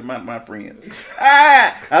shade to my friends.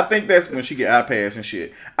 I think that's when she get iPads and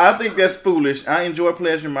shit. I think that's foolish. I enjoy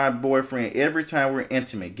pleasuring my boyfriend every time we're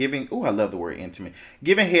intimate. I love the word intimate.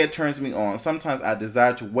 Giving head turns me on. Sometimes I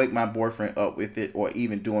desire to wake my boyfriend up with it or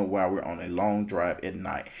even doing it while we're on a long drive at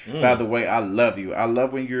night. By the way, I love you. I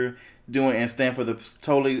love when you're doing and stand for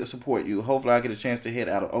totally support you. Hopefully I get a chance to head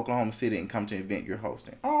out of Oklahoma City and come to an event you're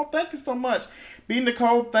hosting. Oh, thank you so much. B.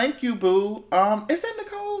 Nicole, thank you, boo. Is that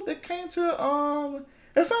Nicole that came to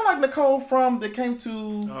it sounds like Nicole that came to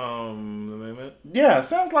yeah, it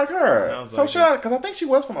sounds like her. Because I think she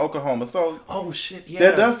was from Oklahoma. So oh shit, yeah.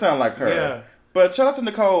 That does sound like her. Yeah. But shout out to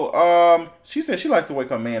Nicole. She said she likes to wake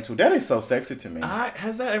her man too. That is so sexy to me.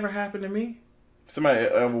 Has that ever happened to me? Somebody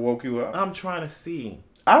ever woke you up? I'm trying to see.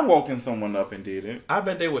 I've woken someone up and did it. I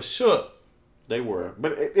bet they were shook. They were.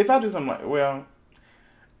 But if I do something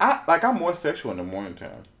I'm more sexual in the morning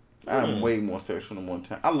time. I'm way more sexual in the morning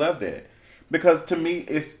time. I love that. Because to me,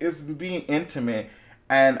 it's being intimate,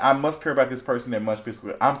 and I must care about this person that much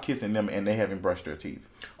because I'm kissing them and they haven't brushed their teeth.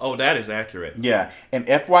 Oh, that is accurate. Yeah. And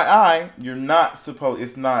FYI,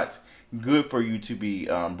 it's not good for you to be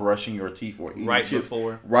brushing your teeth or eating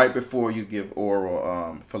right before you give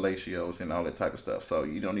oral fellatios and all that type of stuff. So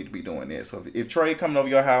you don't need to be doing that. So if Trey coming over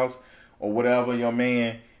your house or whatever, your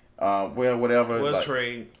man, whatever. What's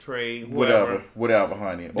Trey, whatever,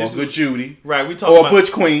 honey, or Good Judy, right? We talking or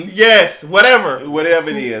Butch Queen. Yes, whatever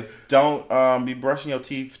it is. Don't be brushing your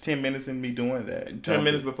teeth 10 minutes and be doing that. 10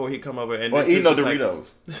 minutes before he come over and eating no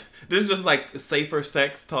Doritos. This is just like safer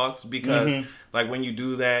sex talks because like when you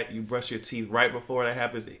do that, you brush your teeth right before that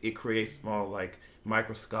happens. It creates small like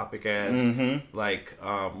microscopic ass like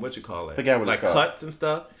what you call it? Forget what like cuts and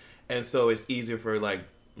stuff, and so it's easier for like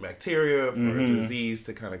bacteria for disease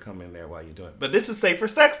to kind of come in there while you're doing it. But this is safer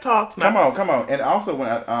sex talks. Come on. And also when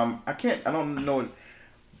I don't know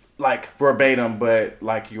like verbatim, but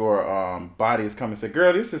like your body is coming and say,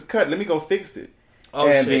 girl, this is cut. Let me go fix it. Oh,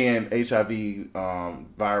 and shit. Then HIV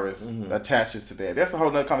virus attaches to that. That's a whole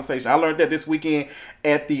nother conversation. I learned that this weekend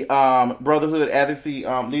at the Brotherhood Advocacy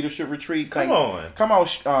Leadership Retreat. Come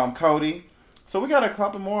on, Cody. So we got a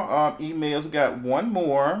couple more emails. We got one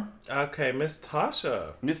more. Okay, Miss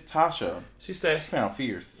Tasha. She said she sound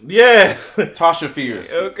fierce. Yes. Tasha fierce.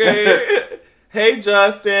 Okay. Hey,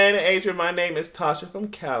 Justin, Adrian, my name is Tasha from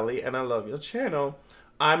Cali, and I love your channel.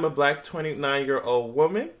 I'm a black 29-year-old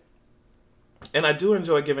woman, and I do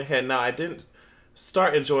enjoy giving head. Now, I didn't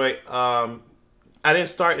start enjoying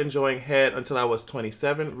head until I was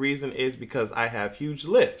 27. Reason is because I have huge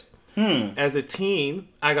lips. As a teen,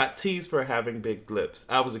 I got teased for having big lips.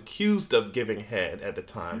 I was accused of giving head at the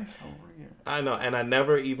time. That's so weird. I know, and I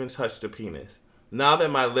never even touched a penis. Now that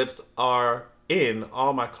my lips are in,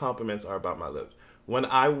 all my compliments are about my lips. When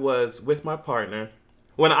I'm with my partner,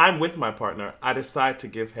 I decide to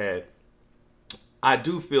give head. I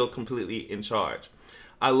do feel completely in charge.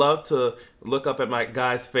 I love to look up at my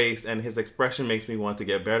guy's face, and his expression makes me want to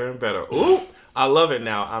get better and better. Ooh, I love it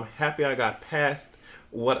now. I'm happy I got past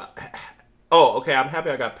I'm happy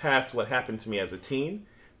I got past what happened to me as a teen.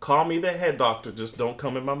 Call me the head doctor, just don't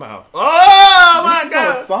come in my mouth. Oh my God!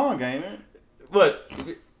 That's a song, ain't it? What?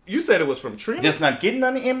 You said it was from Trina? Just not getting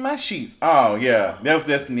nothing in my sheets. Oh yeah,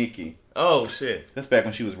 that's Nikki. Oh shit! That's back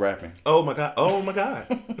when she was rapping. Oh my God!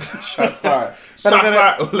 Shots fired. Shots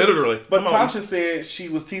fired. Literally. But Tasha said she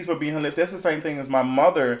was teased for being her lips. That's the same thing as my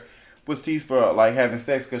mother was teased for like having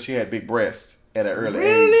sex because she had big breasts. At an early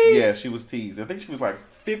age. Yeah, she was teased. I think she was like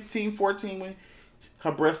 15, 14 when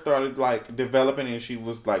her breasts started like developing and she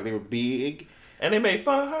was like, they were big. And they made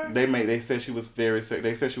fun of her? They said she was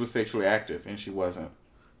they said she was sexually active and she wasn't.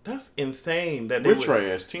 That's insane. That we're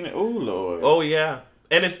trash. Tina, oh Lord. Oh yeah,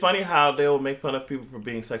 and it's funny how they'll make fun of people for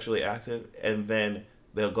being sexually active, and then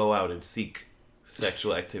they'll go out and seek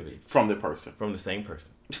sexual activity from the same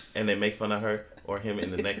person, and they make fun of her or him in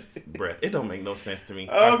the next breath. It don't make no sense to me.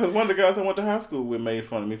 Oh, because one of the guys I went to high school with made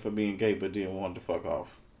fun of me for being gay, but didn't want to fuck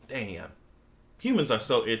off. Damn, humans are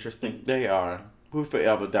so interesting. They are. We're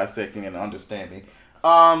forever dissecting and understanding.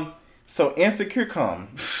 So insecure come.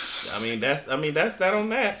 That's that on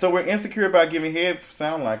that. So we're insecure about giving head.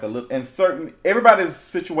 Sound like a little. And everybody's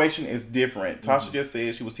situation is different. Tasha just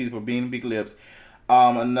said she was teased for being big lips.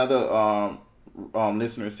 Another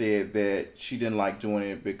listener said that she didn't like doing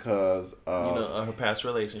it because of her past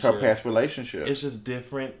relationship. It's just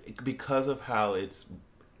different because of how it's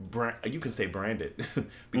you can say branded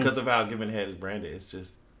because of how giving head is branded. It's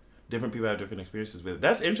just different people have different experiences with it.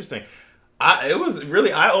 That's interesting. It was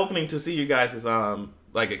really eye opening to see you guys'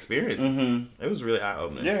 experiences. Mm-hmm. It was really eye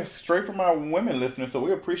opening. Yeah, straight from our women listeners. So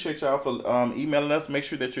we appreciate y'all for emailing us. Make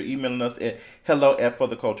sure that you're emailing us at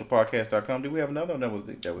hello@fortheculturepodcast.com. Did we have another one? That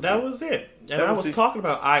was it. And I was talking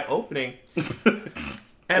about eye opening.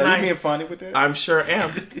 And are you being funny with that? I'm sure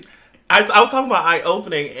am. I was talking about eye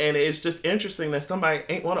opening, and it's just interesting that somebody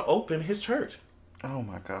ain't want to open his church. Oh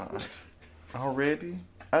my God! Already?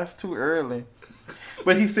 That's too early.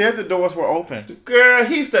 But he said the doors were open. Girl,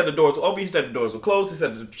 he said the doors were open. He said the doors were closed. He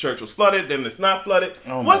said the church was flooded. Then it's not flooded.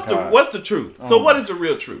 Oh what's the truth? Oh so what is the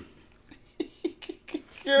real truth?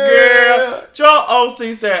 Girl, Joel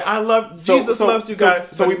Osteen said, Jesus loves you guys.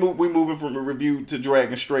 So we moving from a review to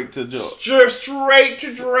dragon straight to straight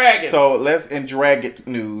to dragon. So let's in Dragon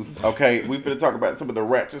news. Okay, we're going to talk about some of the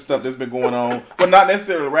ratchet stuff that's been going on. Well, not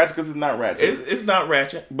necessarily ratchet because it's not ratchet. It's not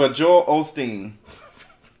ratchet. But Joel Osteen,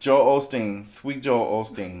 sweet Joel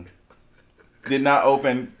Osteen, did not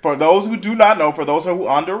open. For those who do not know, for those who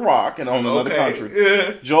are under rock and on another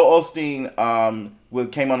country, Joel Osteen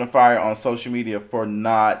came under fire on social media for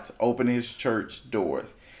not opening his church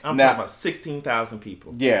doors. I'm talking about 16,000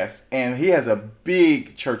 people. Yes, and he has a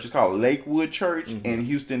big church. It's called Lakewood Church in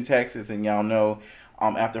Houston, Texas, and y'all know.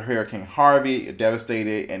 After Hurricane Harvey, it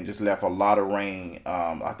devastated and just left a lot of rain.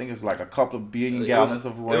 I think it's like a couple of billion gallons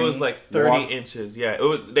of rain. It was like 30 inches. Yeah,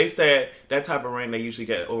 they said that type of rain they usually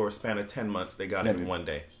get over a span of 10 months. They got it in one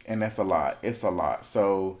day. And that's a lot. It's a lot.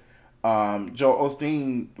 So Joel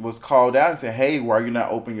Osteen was called out and said, hey, why are you not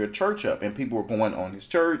opening your church up? And people were going on his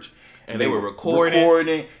church. And they were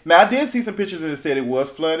recording. Now, I did see some pictures that said it was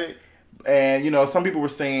flooded. And, some people were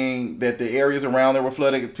saying that the areas around there were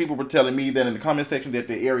flooded. People were telling me that in the comment section that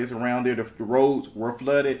the areas around there, the roads were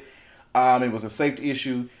flooded. It was a safety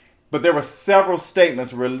issue. But there were several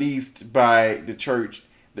statements released by the church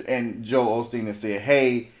and Joel Osteen that said,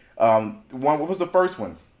 hey, what was the first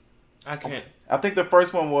one? I think the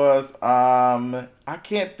first one was, I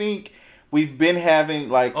can't think. We've been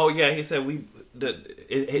having Oh, yeah, he said we've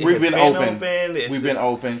been open. We've been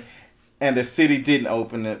open. And the city didn't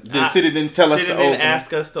open it. The city didn't tell us to open it. The city didn't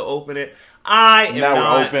ask us to open it.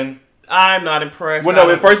 We're open. I'm not impressed. Well, no,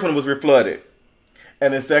 the first one was we're flooded.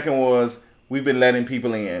 And the second was we've been letting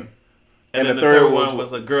people in. And the third one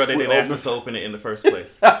was a girl that didn't ask us to open it in the first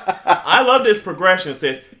place. I love this progression,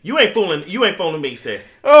 sis. You ain't fooling me,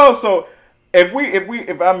 sis. Oh, so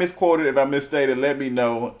if I misquoted, if I misstated, let me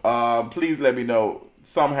know. Please let me know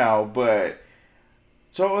somehow. But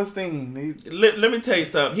Joel Osteen, let me tell you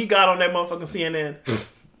something. He got on that motherfucking CNN.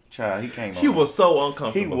 Child, he came on. He was so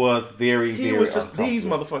uncomfortable. He was very just these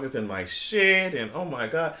motherfuckers in my shit, and oh my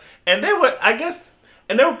God. And they were, I guess,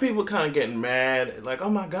 and there were people kind of getting mad, like, oh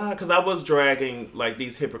my God, because I was dragging like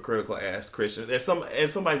these hypocritical ass Christians, and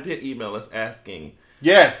somebody did email us asking.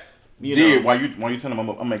 Yes, Why you telling them?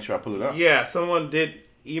 I'll make sure I pull it up. Yeah, someone did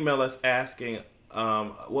email us asking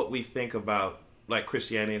what we think about like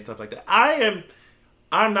Christianity and stuff like that.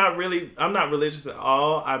 I'm not religious at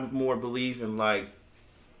all. I more believe in like,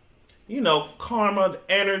 karma, the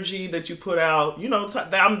energy that you put out.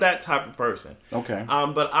 I'm that type of person. Okay.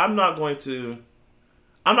 But I'm not going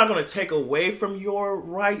to take away from your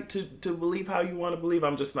right to believe how you want to believe.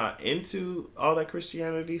 I'm just not into all that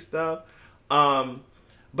Christianity stuff.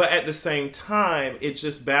 But at the same time, it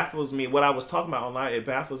just baffles me. What I was talking about online, it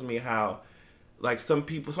baffles me how, like, some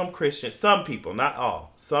Christians, not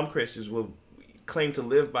all, some Christians will claim to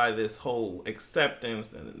live by this whole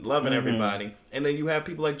acceptance and loving everybody, and then you have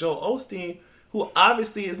people like Joel Osteen who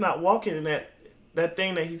obviously is not walking in that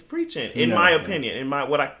thing that he's preaching. In my opinion,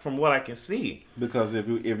 from what I can see. Because if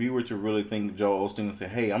you were to really think Joel Osteen and say,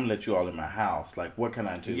 "Hey, I'm gonna let you all in my house. Like, what can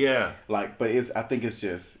I do?" Yeah. Like, but I think it's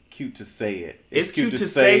just cute to say it. It's cute to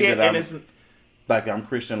say it, that and it's like I'm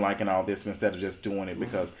Christian, like, and all this instead of just doing it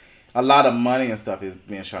because a lot of money and stuff is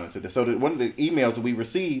being shot into this. So one of the emails that we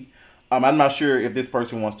received, I'm not sure if this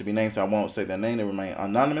person wants to be named, so I won't say their name. They remain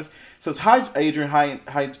anonymous. So it's, hi Adrian, hi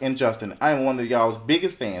and Justin. I am one of y'all's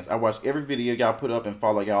biggest fans. I watch every video y'all put up and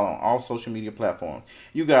follow y'all on all social media platforms.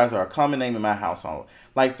 You guys are a common name in my household.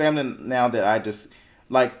 Like family now that I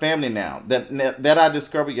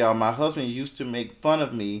discovered y'all. My husband used to make fun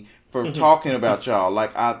of me for talking about y'all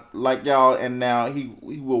like y'all, and now he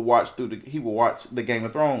will watch the Game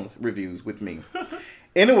of Thrones reviews with me.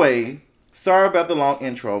 Anyway, sorry about the long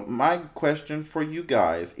intro. My question for you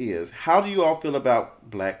guys is, how do you all feel about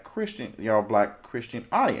black Christian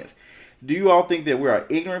audience? Do you all think that we are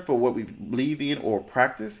ignorant for what we believe in or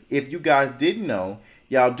practice? If you guys didn't know,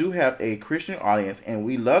 y'all do have a Christian audience and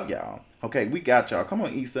we love y'all. Okay, we got y'all. Come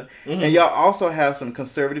on, Issa. Mm-hmm. And y'all also have some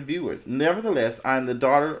conservative viewers. Nevertheless, I'm the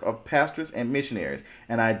daughter of pastors and missionaries,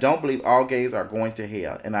 and I don't believe all gays are going to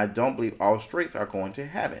hell, and I don't believe all straights are going to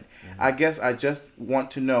heaven. Mm-hmm. I guess I just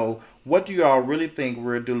want to know, what do y'all really think?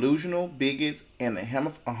 We're delusional, bigots, and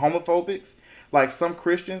homophobics, like some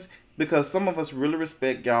Christians? Because some of us really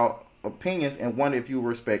respect y'all opinions and wonder if you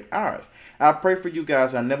respect ours. I pray for you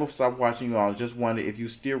guys. I never stop watching you all. Just wonder if you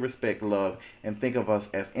still respect, love, and think of us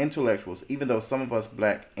as intellectuals, even though some of us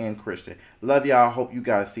black and Christian. Love y'all. Hope you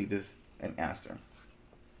guys see this and answer.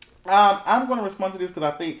 I'm going to respond to this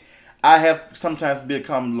because I think I have sometimes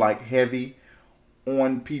become like heavy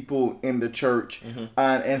on people in the church. Mm-hmm.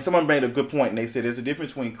 And someone made a good point, and they said there's a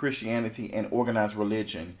difference between Christianity and organized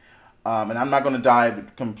religion. And I'm not going to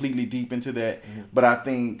dive completely deep into that, mm-hmm. but I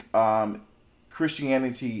think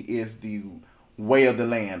Christianity is the way of the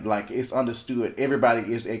land. Like, it's understood.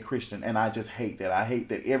 Everybody is a Christian, and I just hate that. I hate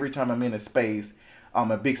that every time I'm in a space,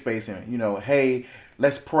 a big space, and, hey,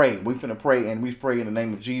 let's pray. We're finna pray, and we pray in the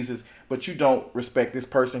name of Jesus, but you don't respect this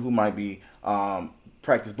person who might be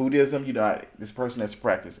practice Buddhism, this person that's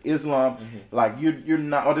practiced Islam, mm-hmm. like you're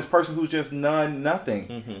not, or this person who's just nothing,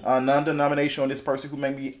 mm-hmm. Non-denominational, this person who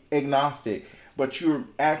may be agnostic, but you're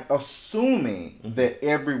assuming mm-hmm. that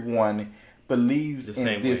everyone believes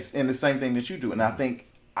in the same thing that you do. And I think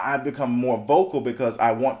I become more vocal because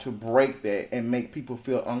I want to break that and make people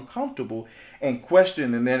feel uncomfortable and question,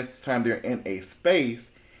 and the next time they're in a space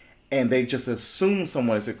and they just assume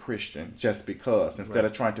someone is a Christian just because, instead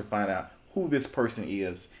of trying to find out who this person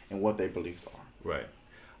is and what their beliefs are. Right.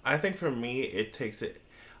 I think for me, it takes it.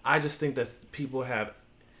 I just think that people have,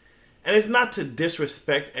 and it's not to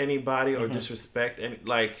disrespect anybody or mm-hmm. disrespect any,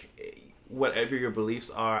 like, whatever your beliefs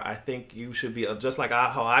are. I think you should be, just like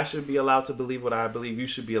how I should be allowed to believe what I believe, you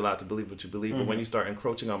should be allowed to believe what you believe. Mm-hmm. But when you start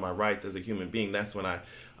encroaching on my rights as a human being, that's when I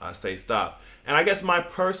say stop. And I guess my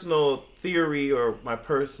personal theory or my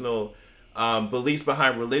personal beliefs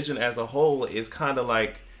behind religion as a whole is kind of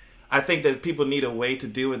like, I think that people need a way to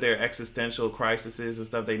deal with their existential crises and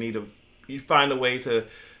stuff. They need you find a way to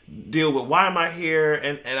deal with, why am I here?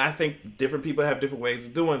 And I think different people have different ways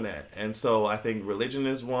of doing that. And so I think religion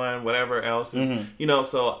is one, whatever else. Is, mm-hmm.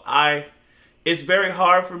 So it's very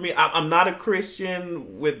hard for me. I'm not a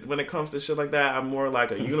Christian when it comes to shit like that. I'm more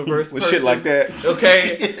like a universe with person. Shit like that.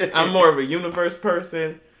 Okay? I'm more of a universe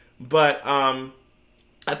person. But I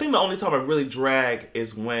think the only time I really drag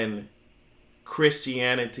is when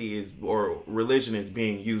Christianity or religion is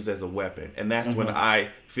being used as a weapon, and that's mm-hmm. when I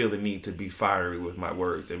feel the need to be fiery with my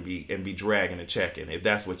words and be dragging and checking. If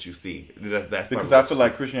that's what you see, that's because I feel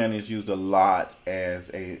like Christianity is used a lot as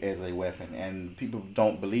a weapon, and people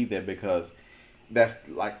don't believe that because that's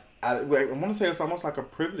like I want to say it's almost like a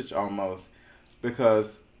privilege almost,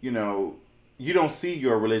 because you don't see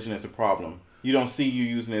your religion as a problem, you don't see you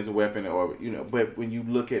using it as a weapon, or but when you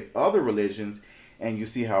look at other religions and you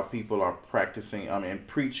see how people are practicing and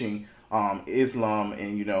preaching Islam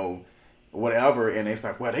and whatever, and it's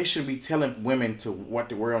like, well, they shouldn't be telling women what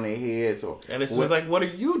to wear on their heads, and it's like, what are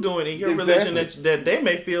you doing in your religion that they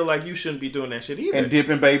may feel like you shouldn't be doing that shit either? And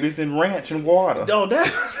dipping babies in ranch and water. No,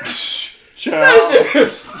 child.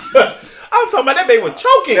 I'm talking about that baby was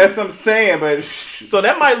choking. That's what I'm saying, but so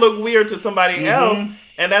that might look weird to somebody mm-hmm. else.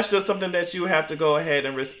 And that's just something that you have to go ahead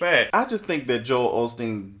and respect. I just think that Joel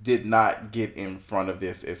Osteen did not get in front of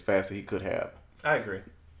this as fast as he could have. I agree.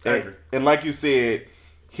 And like you said,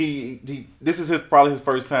 this is probably his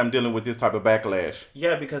first time dealing with this type of backlash.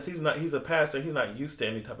 Yeah, because he's a pastor. He's not used to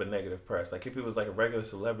any type of negative press. Like, if he was like a regular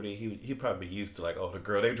celebrity, he'd probably be used to like, oh, the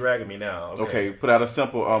girl, they dragging me now. Okay, put out a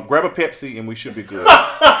simple grab a Pepsi and we should be good.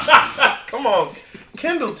 Come on,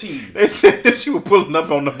 Kindle tea. They said that you were pulling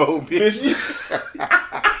up on the boat, bitch.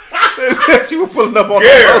 They said you were pulling up on the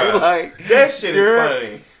boat. Like, that shit is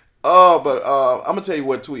funny. Oh, but I'm gonna tell you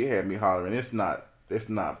what tweet had me hollering. It's not It's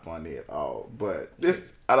not funny at all. But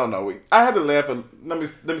this, I don't know. I had to laugh. Let me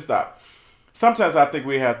stop. Sometimes I think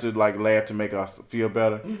we have to like laugh to make us feel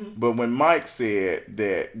better. Mm-hmm. But when Mike said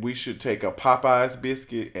that we should take a Popeyes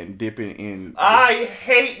biscuit and dip it in, I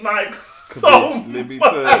hate Mike so much.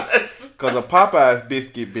 Because a Popeyes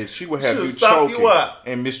biscuit, bitch, she would have you choking. You up.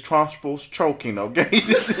 And Miss Trunchbull's choking, okay?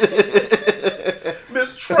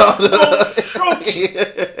 Miss Trunchbull's choking.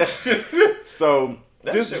 So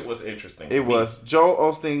that shit was interesting. It was.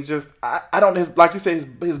 Joel Osteen just, I don't, like you said,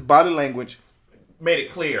 his body language. Made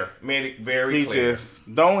it clear. Made it very clear. He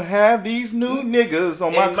just don't have these new niggas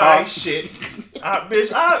on my car. Shit.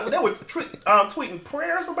 Bitch, they were tweeting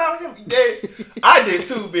prayers about him. I did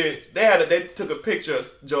too, bitch. They took a picture of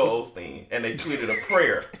Joel Osteen and they tweeted a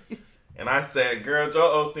prayer. And I said, girl,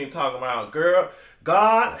 Joel Osteen talking about, girl,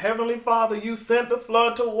 God, Heavenly Father, you sent the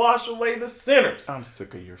flood to wash away the sinners. I'm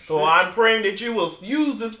sick of your shit. So I'm praying that you will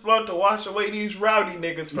use this flood to wash away these rowdy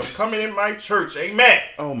niggas from coming in my church. Amen.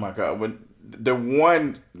 Oh my God. The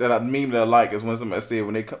one that I like is when somebody said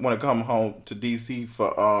when they want to come home to DC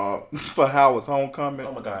for Howard's homecoming.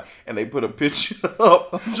 Oh my God! And they put a picture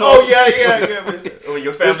up. Oh yeah. Oh,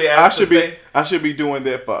 your family asked I should be doing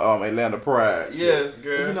that for Atlanta Pride. Yes,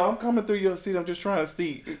 girl. You know, I'm coming through your seat. I'm just trying to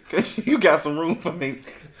see. You got some room for me.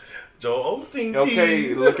 Joel Osteen.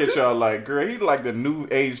 Okay, look at y'all like, girl, he's like the new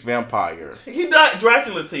age vampire. He died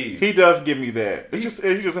Dracula teeth. He does give me that. He just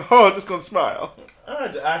just gonna smile.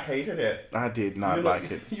 I hated it. I did not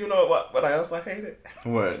like it. You know what else I hated?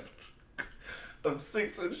 What? Them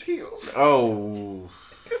 6-inch heels. Oh.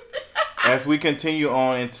 As we continue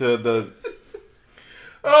on into the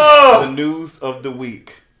news of the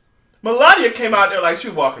week. Melania came out there like she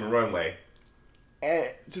was walking the runway. And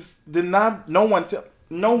just did not. No one told her.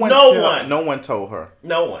 No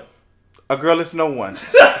one. A girl is no one.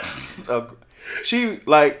 She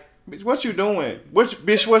like, what you doing?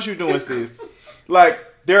 What you doing, sis? Like,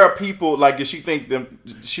 there are people like, did she think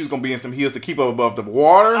she was gonna be in some heels to keep her above the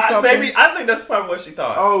water or something? Maybe I think that's probably what she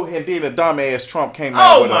thought. Oh, and then the dumbass Trump came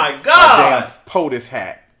out with a damn POTUS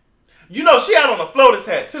hat. You know she had on a FLOTUS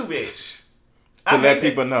hat too, bitch. To let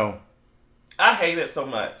people know. I hate it so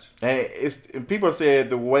much. And people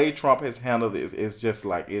said the way Trump has handled this is just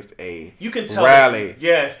like it's a you can tell rally.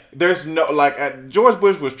 Yes. There's no George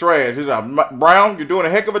Bush was trash. He's like, Brown, you're doing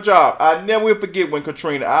a heck of a job. I never will forget when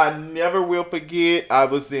Katrina. I never will forget. I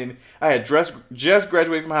had just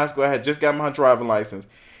graduated from high school. I had just got my driving license.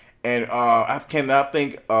 And I cannot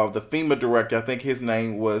think of the FEMA director. I think his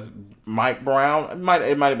name was Mike Brown. It might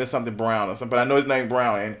have been something Brown or something, but I know his name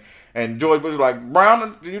Brown. And George Bush was like,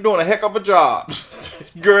 Brown, you're doing a heck of a job.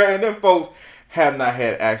 Girl, and them folks have not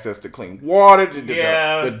had access to clean water.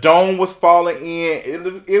 The dome was falling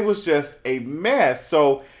in. It was just a mess.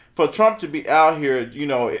 So for Trump to be out here, you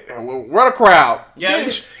know, what a crowd. Yeah.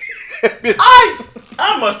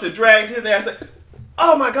 I must have dragged his ass.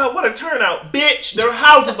 Oh my God, what a turnout. Bitch, their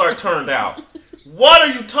houses are turned out. What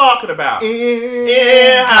are you talking about?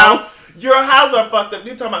 In-house. Your houses are fucked up.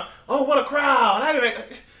 You're talking about, oh, what a crowd.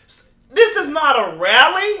 This is not a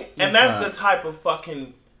rally, and that's the type of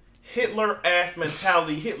fucking Hitler-ass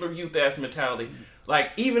mentality, Hitler youth-ass mentality.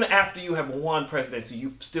 Like, even after you have won presidency, you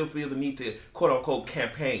still feel the need to, quote-unquote,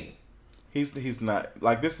 campaign. He's not.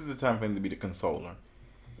 Like, this is the time for him to be the consoler.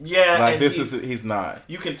 Yeah. Like, he's not.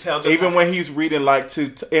 You can tell. Even when he's reading, like,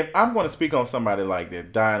 if I'm going to speak on somebody like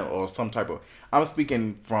that, dying or some type of, I'm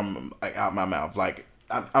speaking from, like, out my mouth, like,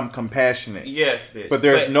 I'm compassionate. Yes, bitch. But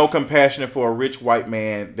there's no compassion for a rich white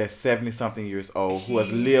man that's 70-something years old who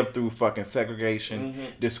has lived through fucking segregation,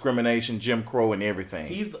 discrimination, Jim Crow, and everything.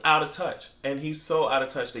 He's out of touch. And he's so out of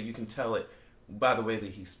touch that you can tell it by the way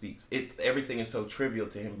that he speaks. Everything is so trivial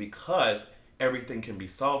to him because everything can be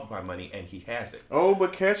solved by money, and he has it. Oh,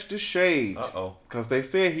 but catch the shade. Uh-oh. Because they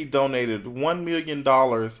said he donated $1 million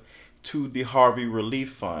to the Harvey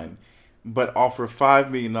Relief Fund, but offer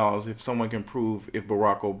 $5 million if someone can prove if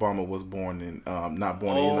Barack Obama was born in not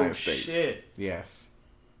born in the United States. Oh shit!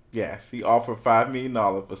 Yes, he offered $5 million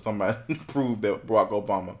for somebody to prove that Barack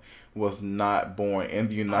Obama was not born in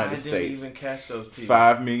the United States. I didn't even catch those two.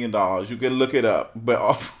 $5 million. You can look it up,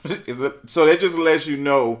 but so that just lets you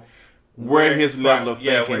know where his level of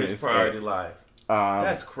thinking is. Where his priority lies.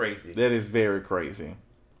 That's crazy. That is very crazy.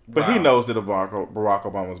 But he knows that Barack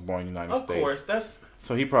Obama was born in the United States. Of course,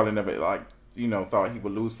 so he probably never thought he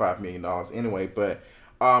would lose $5 million anyway. But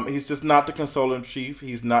he's just not the consoler in chief.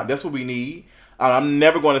 He's not. That's what we need. I'm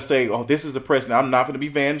never going to say, oh, this is the president. I'm not going to be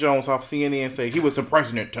Van Jones off CNN and say he was the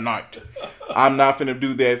president tonight. I'm not going to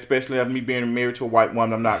do that, especially after me being married to a white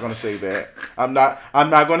woman. I'm not going to say that. I'm not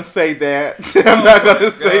going to say that. I'm not going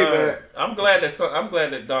to say that. I'm glad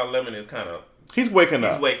that Don Lemon is kind of He's waking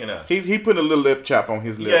up. He's waking up. He put a little lip chop on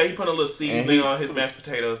his lip. Yeah, he put a little seasoning on his mashed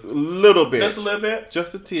potatoes. A little bit. Just a little bit?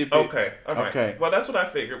 Just a tidbit. Okay. All right. Okay. Well, that's what I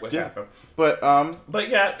figured would happen. But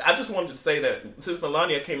yeah, I just wanted to say that since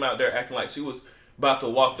Melania came out there acting like she was about to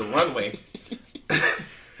walk the runway.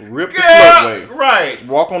 Rip the floodway. Right.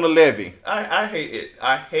 Walk on the levee. I hate it.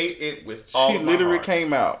 I hate it with all She of my literally heart.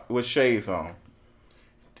 came out with shades on.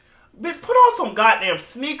 Bitch, put on some goddamn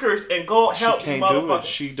sneakers and go help She these can't do it. motherfuckers.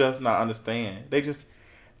 She does not understand.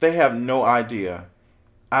 They have no idea.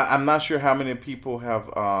 I'm not sure how many people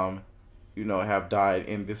have, have died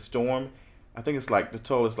in this storm. I think it's like the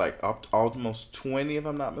total is like up to almost 20, if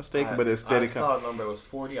I'm not mistaken. But it's steady. I saw a number. It was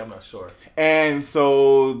 40. I'm not sure. And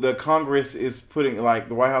so the Congress is the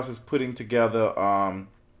White House is putting together, some,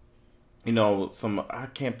 I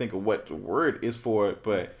can't think of what the word is for it,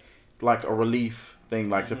 but like a relief thing,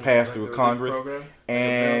 like to pass through Congress. Program?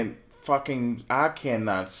 And fucking, I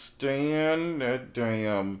cannot stand that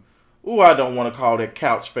damn. Ooh, I don't want to call that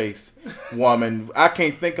couch face woman. I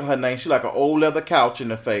can't think of her name. She's like an old leather couch in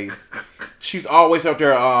the face. She's always up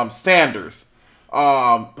there. Sanders,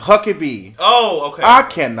 Huckabee. Oh, okay. I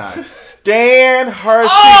cannot stand her.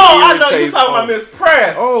 I know you're talking about Miss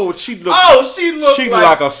Press. Oh, she looked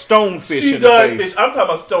like a stonefish. She in does, the face. bitch. I'm talking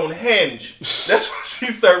about Stonehenge. That's what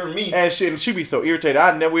she's serving me. And she be so irritated.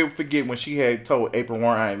 I never forget when she had told April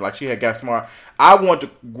Warren, like she had got smart. I want to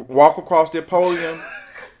walk across that podium.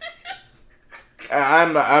 You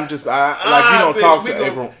don't talk to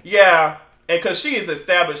April. Yeah, and because she is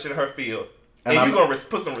established in her field, and you're gonna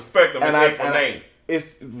put some respect on Miss April's name. It's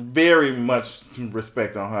very much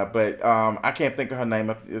respect on her, but I can't think of her name.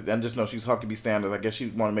 I just know she's Huckabee Sanders. I guess she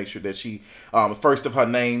want to make sure that she first of her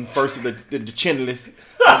name, first of the chin list.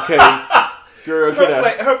 Okay, girl,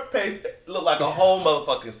 her face look like a whole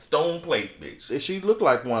motherfucking stone plate, bitch. She looked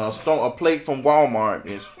like one a plate from Walmart,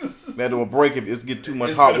 bitch. That will break if it get too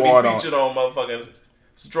much hot water on. It's gonna be featured on motherfucking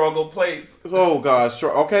struggle plates. Oh God,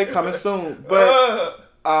 sure. Okay, coming soon, but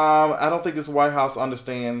I don't think this White House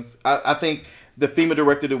understands. I think the FEMA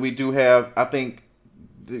director that we do have, I think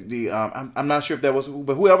I'm not sure if that was,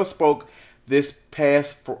 but whoever spoke this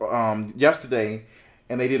past yesterday,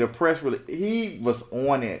 and they did a press release. He was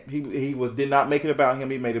on it. He did not make it about him.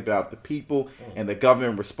 He made it about the people and the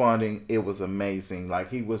government responding. It was amazing. Like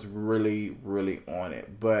he was really, really on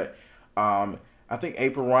it. But I think not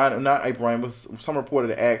April Ryan, was some reporter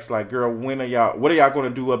that asked like, "Girl, what are y'all going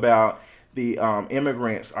to do about the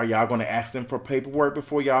immigrants? Are y'all going to ask them for paperwork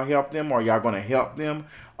before y'all help them? Or are y'all going to help them?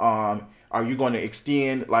 Are you going to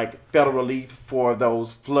extend like federal relief for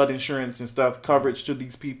those flood insurance and stuff coverage to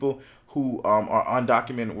these people who are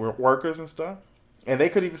undocumented workers and stuff?" And they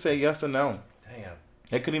could even say yes or no. Damn.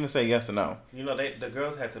 They couldn't even say yes or no. The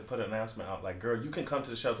girls had to put an announcement out like, "Girl, you can come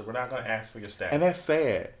to the shelter. We're not going to ask for your staff." And that's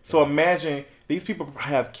sad. So imagine these people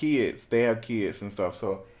have kids. They have kids and stuff.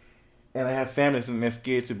 So, and they have families and they're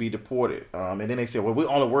scared to be deported. And then they say, "Well, we're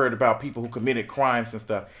only worried about people who committed crimes and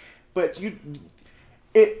stuff." But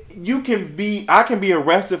I can be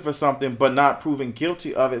arrested for something but not proven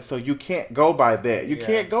guilty of it, so you can't go by that. You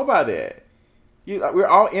can't go by that. We're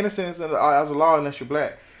all innocent as a law unless you're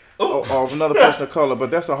black or another person of color,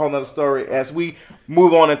 but that's a whole nother story. As we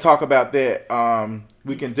move on and talk about that,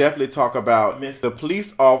 we can definitely talk about the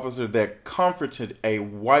police officer that comforted a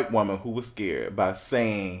white woman who was scared by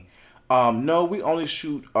saying, "No, we only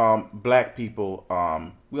shoot black people.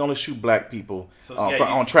 We only shoot black people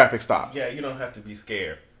on traffic stops." Yeah, you don't have to be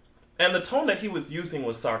scared. And the tone that he was using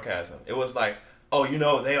was sarcasm. It was like, "Oh,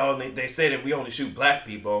 they say that we only shoot black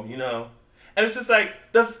people, And it's just like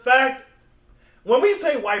the fact when we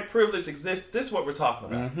say white privilege exists, this is what we're talking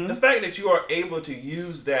about. Mm-hmm. The fact that you are able to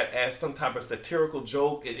use that as some type of satirical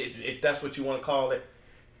joke, if that's what you want to call it,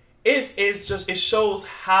 it shows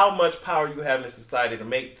how much power you have in society to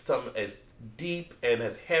make something as deep and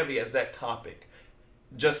as heavy as that topic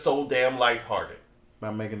just so damn lighthearted. By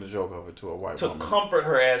making a joke of it to a white woman. To comfort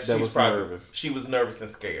her as she was nervous and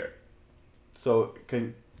scared. So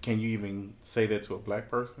can you even say that to a black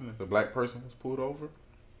person if the black person was pulled over?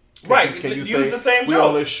 Can you use the same joke? We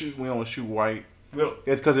only shoot white.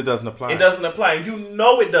 It's because it doesn't apply. It doesn't apply. You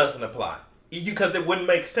know it doesn't apply. Because it wouldn't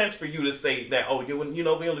make sense for you to say that, we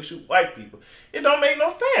only shoot white people. It don't make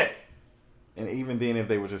no sense. And even then, if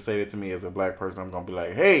they were to say that to me as a black person, I'm going to be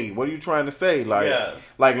like, "Hey, what are you trying to say?"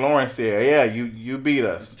 Like Lauren said, "Yeah, you beat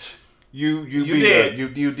us. You beat us.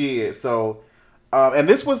 You did." So, and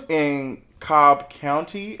this was in Cobb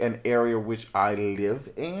County, an area which I live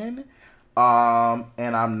in.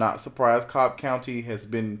 And I'm not surprised. Cobb County has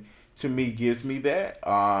been to me gives me that.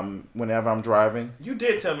 Whenever I'm driving. You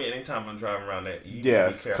did tell me anytime I'm driving around that.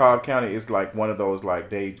 Yes, Cobb County is like one of those, like,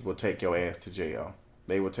 they will take your ass to jail.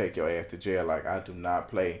 They will take your ass to jail. Like, I do not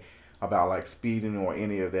play about, like, speeding or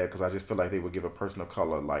any of that, because I just feel like they would give a person of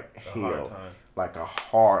color, like, hell. Like a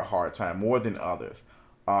hard time, more than others.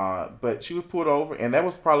 But she was pulled over, and that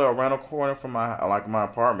was probably around the corner from my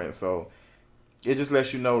apartment. So it just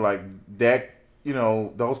lets you know, like, that, you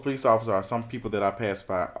know, those police officers are some people that I pass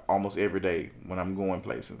by almost every day when I'm going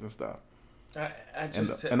places and stuff.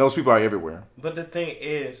 And those people are everywhere. But the thing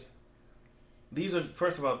is,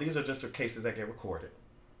 first of all, these are just the cases that get recorded.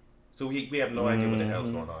 So we have no idea what the hell's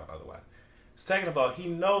going on otherwise. Second of all, he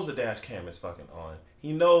knows the dash cam is fucking on.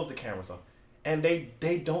 He knows the camera's on. And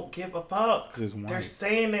they don't give a fuck. They're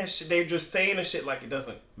saying that shit. They're just saying the shit like it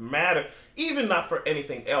doesn't matter. Even not for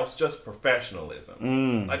anything else, just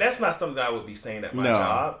professionalism. Like, that's not something that I would be saying at my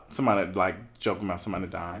job. Somebody, like, joking about somebody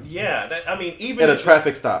dying. Yeah. I mean, even... At a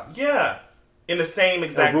traffic stop. Yeah. In the same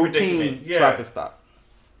exact routine traffic stop.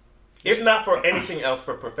 If not for anything else,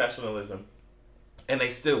 for professionalism. And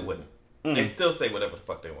they still wouldn't. They still say whatever the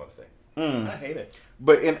fuck they want to say. I hate it.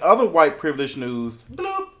 But in other white privilege news...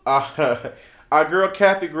 Bloop. Our girl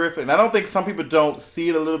Kathy Griffin, and I don't think some people don't see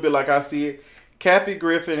it a little bit like I see it. Kathy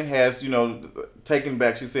Griffin has, you know, taken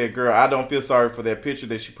back. She said, girl, I don't feel sorry for that picture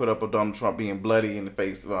that she put up of Donald Trump being bloody in the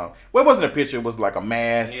face. Well, it wasn't a picture. It was like a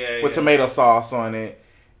mask with tomato sauce on it.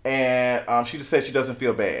 And she just said she doesn't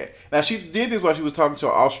feel bad. Now, she did this while she was talking to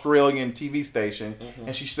an Australian TV station.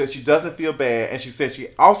 And she said she doesn't feel bad. And she said she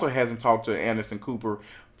also hasn't talked to Anderson Cooper.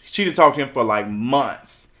 She didn't talk to him for like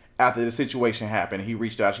months. After the situation happened, he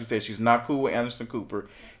reached out. She said she's not cool with Anderson Cooper.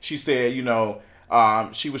 She said, you know,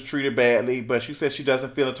 she was treated badly, but she said she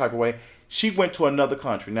doesn't feel the type of way. She went to another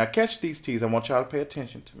country. Now, catch these T's. I want y'all to pay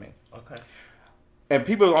attention to me. Okay. And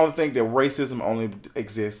people only think that racism only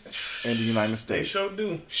exists in the United States. They sure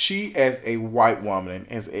do. She, as a white woman,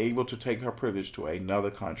 is able to take her privilege to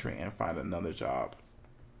another country and find another job,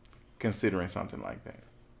 considering something like that.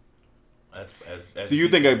 Do you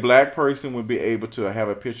think a black person would be able to have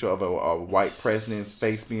a picture of a white president's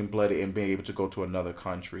face being bloody and being able to go to another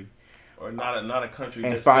country? Or not a country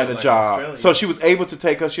and find a job. Australia. So she was able to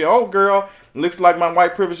take her shit. Oh, girl, looks like my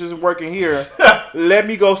white privilege isn't working here. Let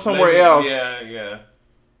me go somewhere else. Yeah.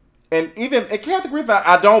 And even Kathy Griffin,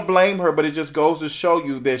 I don't blame her, but it just goes to show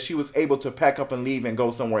you that she was able to pack up and leave and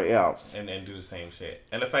go somewhere else. And do the same shit.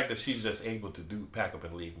 And the fact that she's just able to pack up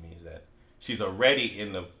and leave means that she's already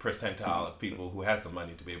in the percentile of people who has the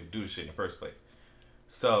money to be able to do shit in the first place.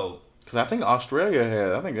 So, because I think Australia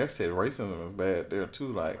they said racism is bad there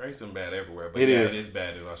too. Like, racism bad everywhere, but it is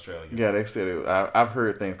bad in Australia. Yeah, they said it. I've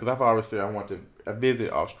heard things because I've always said I want to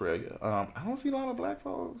visit Australia. I don't see a lot of black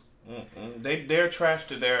folks. They're trash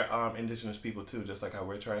to their indigenous people too, just like how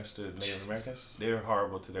we're trash to Native Americans. They're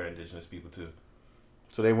horrible to their indigenous people too.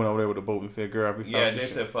 So they went over there with a boat and said, "Girl, they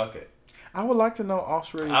said fuck it." I would like to know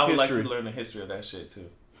Australia's history. I would like to learn the history of that shit too.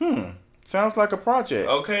 Sounds like a project.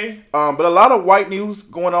 Okay. But a lot of white news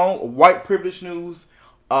going on, white privilege news,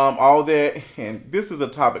 all that. And this is a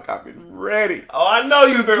topic I've been ready. Oh, I know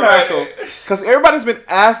you've been ready. Because everybody's been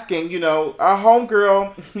asking, you know, our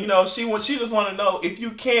homegirl. You know, she just want to know if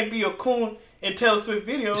you can't be a coon in Taylor Swift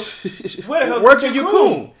videos, where the hell can you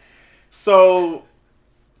coon? So,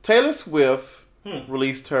 Taylor Swift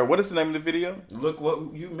released her. What is the name of the video? Look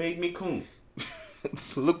what you made me coon.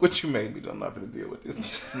 Look what you made me do. I'm not going to deal with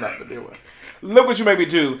this. I'm not going to deal with it. Look what you made me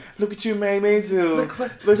do. Look what you made me do. Look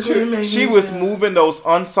what you made me do. She was moving those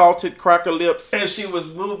unsalted cracker lips. And she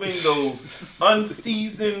was moving those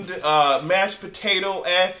unseasoned mashed potato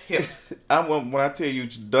ass hips. When I tell you,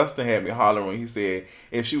 Dustin had me hollering when he said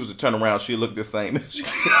if she was to turn around, she'd look the same. I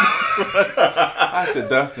said,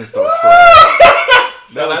 Dustin's so trash.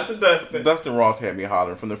 Shout out to Dustin. Dustin Ross had me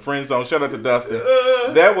hollering from the friend zone. Shout out to Dustin.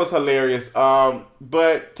 That was hilarious.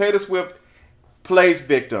 But Taylor Swift plays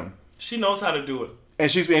victim. She knows how to do it.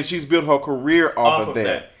 And she's built her career off of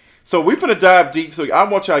that. So we're finna dive deep. So I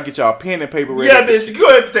want y'all to get y'all pen and paper ready. Yeah, bitch. Go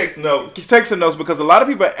ahead and take some notes. Take some notes because a lot of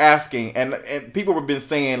people are asking and people have been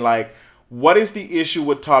saying like, what is the issue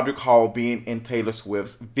with Todrick Hall being in Taylor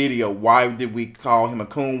Swift's video? Why did we call him a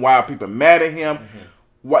coon? Why are people mad at him?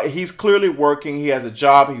 He's clearly working. He has a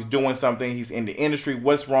job. He's doing something. He's in the industry.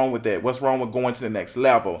 What's wrong with that? What's wrong with going to the next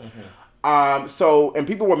level? And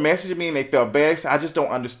people were messaging me and they felt bad. So I just don't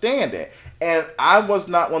understand that. And I was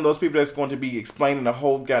not one of those people that's going to be explaining the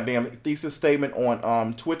whole goddamn thesis statement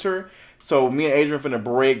on Twitter. So me and Adrian finna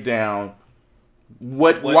break down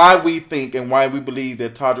why we think and why we believe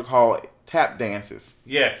that Todrick Hall tap dances.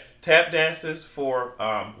 Yes, tap dances for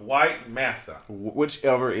white massa.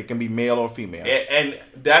 Whichever, it can be male or female. And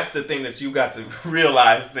that's the thing that you got to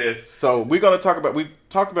realize this. So we're going to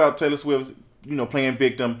talk about Taylor Swift's, playing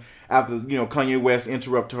victim after, Kanye West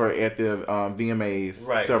interrupted her at the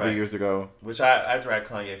VMAs several years ago. Which I dragged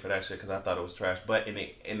Kanye for that shit because I thought it was trash. But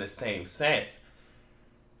in the same sense,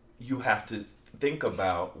 you have to think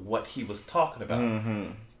about what he was talking about.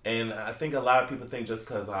 Mm-hmm. And I think a lot of people think just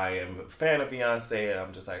because I am a fan of Beyonce,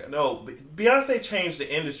 I'm just like, no, Beyonce changed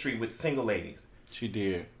the industry with single ladies. She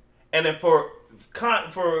did. And then for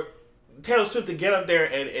Taylor Swift to get up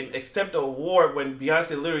there and accept the award when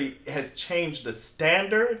Beyonce literally has changed the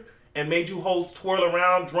standard and made you hoes twirl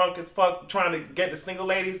around drunk as fuck trying to get the single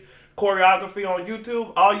ladies choreography on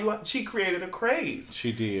YouTube, she created a craze.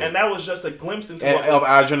 She did. And that was just a glimpse into of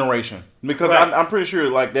our generation. Because I'm pretty sure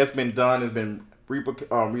that's been done, it's been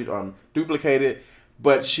duplicated,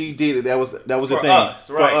 but she did it. That was the thing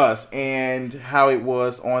for us, and how it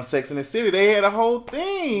was on Sex and the City. They had a whole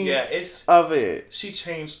thing of it. She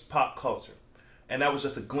changed pop culture, and that was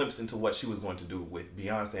just a glimpse into what she was going to do with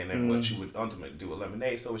Beyonce, and then what she would ultimately do with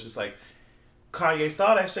Lemonade. So it's just like Kanye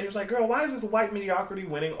saw that shit. He was like, "Girl, why is this white mediocrity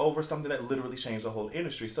winning over something that literally changed the whole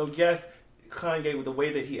industry?" So yes, Kanye, with the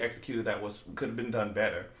way that he executed that could have been done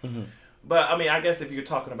better. Mm-hmm. But, I mean, I guess if you're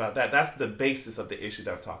talking about that, that's the basis of the issue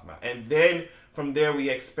that I'm talking about. And then, from there,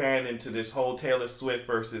 we expand into this whole Taylor Swift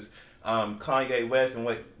versus Kanye West and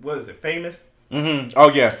what is it, Famous? Mm-hmm.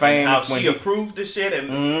 Oh, yeah, Famous. How she approved the shit.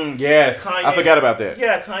 And yes, Kanye, I forgot about that.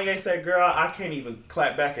 Yeah, Kanye said, girl, I can't even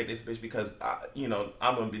clap back at this bitch because, I'm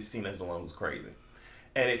going to be seen as the one who's crazy.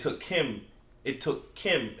 And it took Kim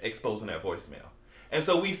exposing that voicemail. And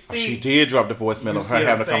so we see... She did drop the voicemail of her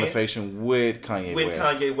having a conversation with Kanye West. With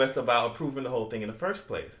Kanye West about approving the whole thing in the first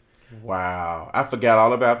place. Wow. I forgot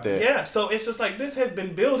all about that. Yeah, so it's just like this has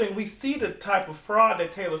been building. We see the type of fraud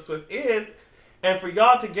that Taylor Swift is. And for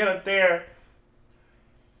y'all to get up there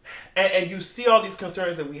and you see all these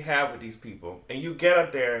concerns that we have with these people. And you get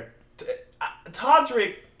up there...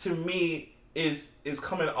 Todrick, to me, is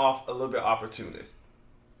coming off a little bit opportunist.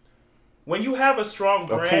 When you have a strong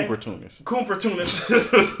brand... Coompertunist.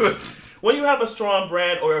 When you have a strong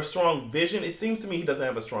brand or a strong vision, it seems to me he doesn't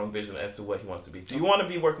have a strong vision as to what he wants to be. Do you want to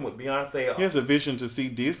be working with Beyonce? He has a vision to see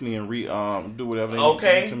Disney and do whatever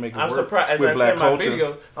they need to make it I'm work surprised, as with I black said in my culture.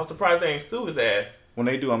 video, I'm surprised they ain't sue his ass. When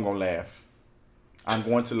they do, I'm going to laugh. I'm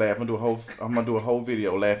going to laugh. I'm going to do a whole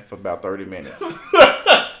video laughing for about 30 minutes.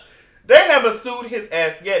 They haven't sued his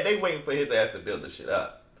ass yet. They waiting for his ass to build the shit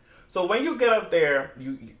up. So when you get up there,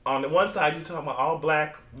 you on the one side you talking about all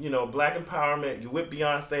black, black empowerment. You with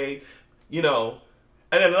Beyonce, and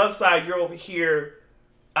then on the other side you're over here.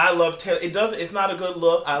 I love Taylor. It's not a good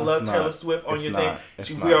look. I love Taylor Swift on your thing.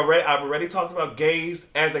 I've already talked about gays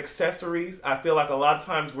as accessories. I feel like a lot of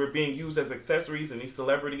times we're being used as accessories in these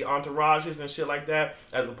celebrity entourages and shit like that,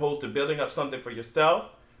 as opposed to building up something for yourself.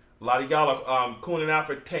 A lot of y'all are cooning out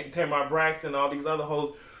for Tamar Braxton and all these other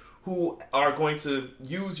hoes who are going to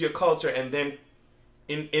use your culture and then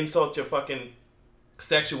insult your fucking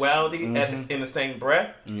sexuality in the same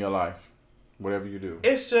breath. In your life. Whatever you do.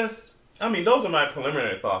 It's just, those are my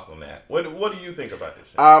preliminary thoughts on that. What do you think about this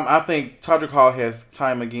shit? I think Todrick Hall has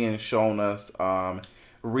time again shown us.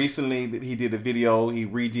 Recently, he did a video. He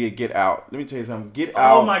redid Get Out. Let me tell you something. Get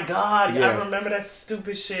Out. Oh my God. Yes. I remember that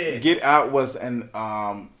stupid shit. Get Out was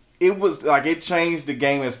it was like it changed the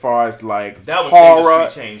game as far as like that was horror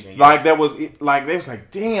industry changing. Yes. Like that was like they was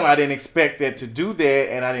like, damn, I didn't expect that to do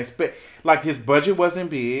that, and I didn't expect like his budget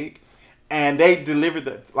wasn't big, and they delivered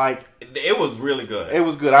it was really good. It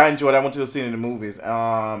was good. I enjoyed it. I went to the scene in the movies.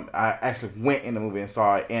 I actually went in the movie and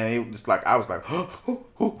saw it, and it was like I was like,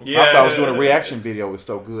 yeah. I thought I was doing a reaction video. It was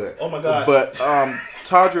so good. Oh my God. But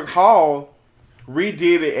Todrick Hall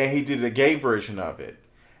redid it, and he did a gay version of it.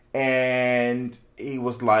 And he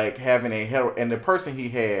was like having and the person he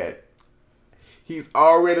had, he's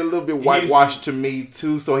already a little bit whitewashed to me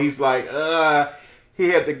too. So he's like, he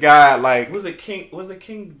had the guy like, was it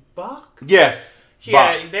King Bach? Yes.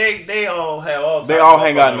 Yeah, they all have all. They all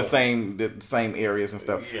hang out in the same areas and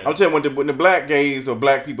stuff. Yeah. I'm telling you, when the black gays or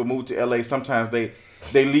black people move to LA, sometimes they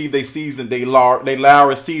leave their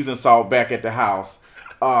Laura season salt back at the house.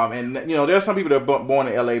 And there's some people that are born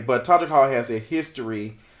in LA, but Todrick Hall has a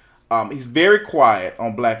history. He's very quiet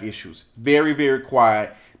on black issues. Very, very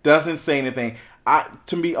quiet. Doesn't say anything.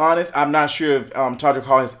 To be honest, I'm not sure if Todrick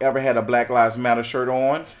Hall has ever had a Black Lives Matter shirt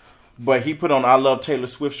on, but he put on I Love Taylor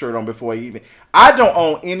Swift shirt on before he even. I don't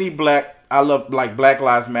own any Black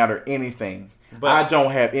Lives Matter anything. But I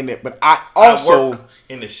don't have any. But I work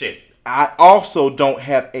in the shit. I also don't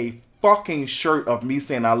have a fucking shirt of me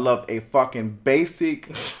saying I love a fucking basic,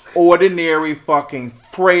 ordinary, fucking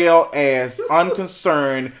frail ass,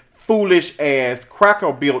 unconcerned, foolish ass,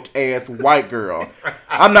 cracker built ass white girl.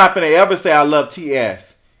 I'm not finna ever say I love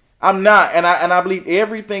TS. I'm not, and I believe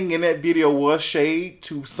everything in that video was shade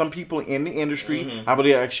to some people in the industry. Mm-hmm. I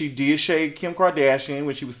believe she did shade Kim Kardashian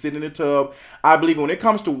when she was sitting in the tub. I believe when it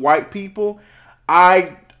comes to white people,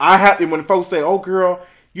 I have to, when folks say, "Oh, girl,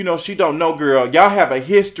 you know she don't know, girl. Y'all have a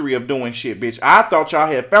history of doing shit, bitch. I thought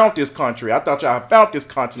y'all had found this country. I thought y'all had found this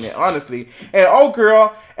continent, honestly. And oh,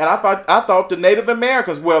 girl, and I thought the Native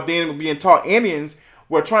Americans, well, then being taught Indians,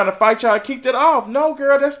 were trying to fight y'all to keep that off. No,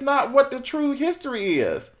 girl, that's not what the true history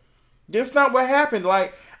is." That's not what happened.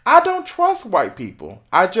 Like, I don't trust white people.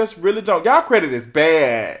 I just really don't. Y'all credit is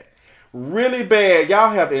bad. Really bad.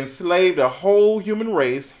 Y'all have enslaved a whole human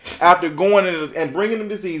race after going in and bringing them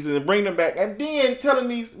diseases and bringing them back. And then telling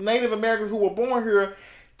these Native Americans who were born here,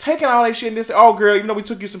 taking all that shit and this, oh, girl, we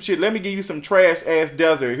took you some shit. Let me give you some trash-ass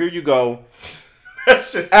desert. Here you go.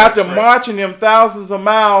 After marching them thousands of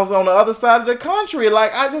miles on the other side of the country.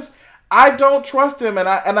 Like, I don't trust them, and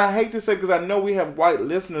I hate to say because I know we have white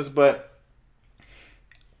listeners, but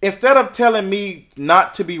instead of telling me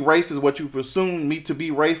not to be racist, what you presume me to be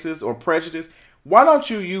racist or prejudiced, why don't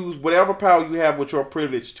you use whatever power you have with your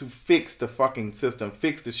privilege to fix the fucking system,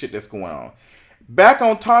 fix the shit that's going on? Back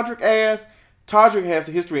on Todrick ass, Todrick has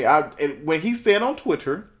a history. When he said on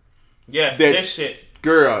Twitter, yes, this shit,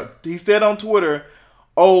 girl, he said on Twitter,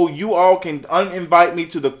 "Oh, you all can uninvite me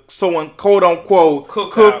to the quote unquote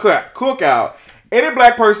cookout." Any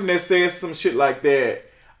black person that says some shit like that,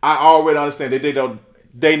 I already understand that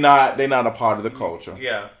they not a part of the culture.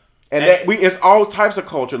 Yeah, and it's all types of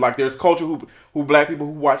culture. Like there's culture who black people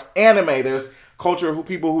who watch anime. There's culture of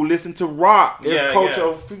people who listen to rock. There's culture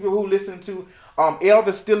of people who listen to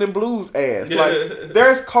Elvis stealing blues ass. Like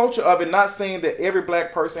there's culture of it. Not saying that every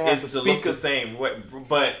black person has to speak the same,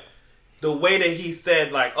 but the way that he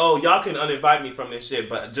said, like, "Oh, y'all can uninvite me from this shit,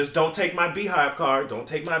 but just don't take my Beehive card. Don't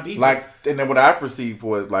take my BG." Like, and then what I perceived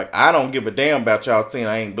was, like, I don't give a damn about y'all saying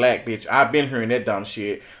I ain't black, bitch. I've been hearing that dumb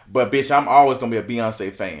shit. But, bitch, I'm always going to be a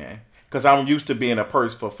Beyonce fan. Because I'm used to being a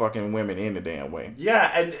purse for fucking women in the damn way.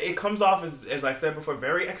 Yeah, and it comes off, as I said before,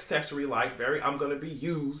 very accessory-like, very I'm going to be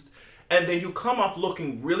used. And then you come off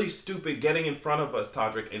looking really stupid getting in front of us,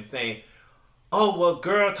 Todrick, and saying, "Oh, well,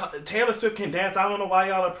 girl, Taylor Swift can dance. I don't know why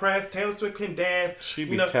y'all are pressed. Taylor Swift can dance." She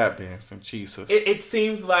be tap dancing. Jesus. It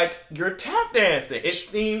seems like you're tap dancing. It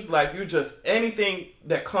seems like you just, anything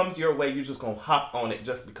that comes your way, you're just going to hop on it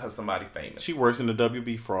just because somebody famous. She works in the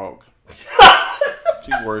WB Frog.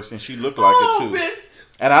 She works, and she look like it, too. Bitch.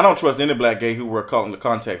 And I don't trust any black gay who wear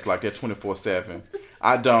contacts like that 24/7.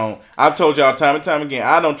 I don't. I've told y'all time and time again,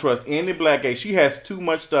 I don't trust any black gay. She has too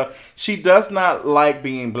much stuff. She does not like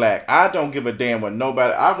being black. I don't give a damn what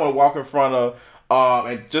nobody. I want to walk in front of,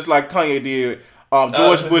 and just like Kanye did,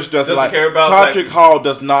 George Bush doesn't like. Care about Todrick Hall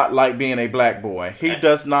does not like being a black boy. He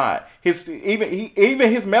does not. Even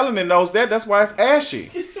his melanin knows that. That's why it's ashy.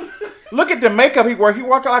 Look at the makeup he wear. He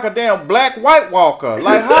walking like a damn black white walker.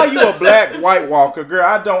 Like, how you a black white walker, girl?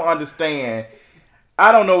 I don't understand.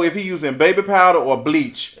 I don't know if he using baby powder or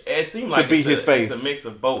bleach to be his face. It's a mix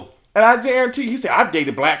of both. And I guarantee you, he said, I've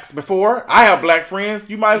dated blacks before. I have black friends.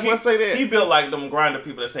 You might as well say that. He built like them grinder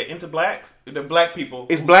people that say into blacks. The black people.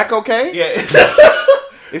 Is black okay? Yeah.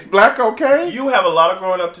 Is black okay? You have a lot of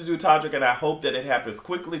growing up to do, Todrick, and I hope that it happens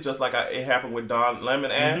quickly, just like it happened with Don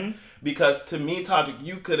Lemon ass. Mm-hmm. Because to me, Todrick,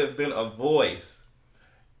 you could have been a voice.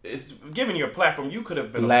 It's giving you a platform. You could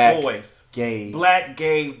have been a voice. Black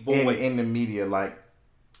gay voice. In the media, like.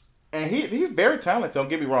 And he's very talented. Don't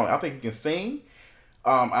get me wrong. I think he can sing.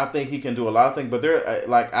 I think he can do a lot of things. But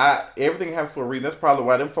everything happens for a reason. That's probably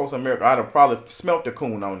why them folks in America, I'd have probably smelt the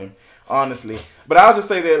coon on him, honestly. But I'll just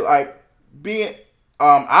say that, like,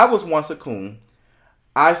 I was once a coon.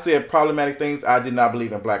 I said problematic things. I did not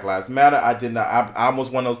believe in Black Lives Matter. I did not. I was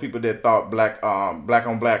one of those people that thought black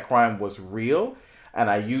on black crime was real, and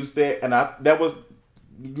I used that. And that was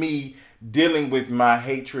me dealing with my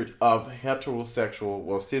hatred of heterosexual,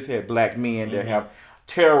 cishet black men that have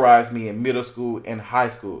terrorized me in middle school and high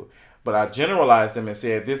school. But I generalized them and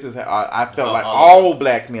said, "This is how I felt like all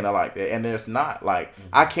black men are like that," and there's not. Like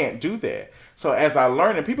I can't do that. So as I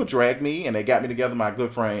learned, and people dragged me, and they got me together. My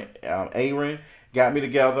good friend Aaron got me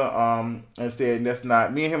together and said, "That's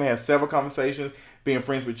not." Me and him had several conversations, being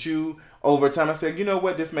friends with you over time. I said, "You know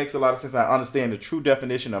what? This makes a lot of sense. I understand the true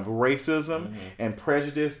definition of racism and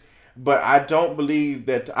prejudice." But I don't believe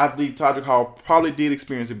that. I believe Todrick Hall probably did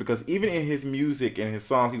experience it, because even in his music and his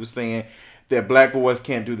songs, he was saying that black boys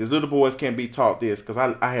can't do this, little boys can't be taught this. Because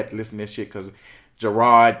I had to listen to this shit because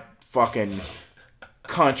Gerard fucking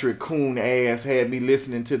country coon ass had me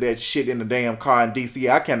listening to that shit in the damn car in DC.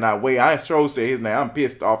 I cannot wait. I ain't sure say his name. I'm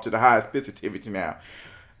pissed off to the highest sensitivity now.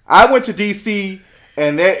 I went to DC,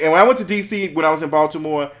 and when I went to DC when I was in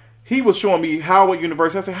Baltimore, he was showing me Howard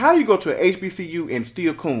University. I said, how do you go to an HBCU and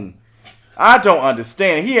still coon? I don't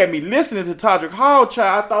understand. He had me listening to Todrick Hall,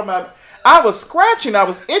 child. I was scratching. I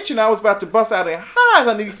was itching. I was about to bust out in highs.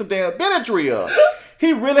 I needed some damn Benadryl.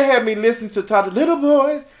 He really had me listening to Todrick. Little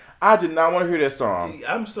boys. I did not want to hear that song.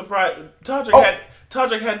 I'm surprised.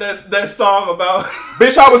 Todrick had that song about...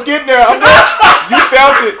 Bitch, I was getting there. You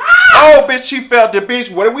felt it. Oh, bitch, she felt it.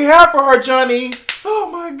 Bitch, what do we have for her, Johnny?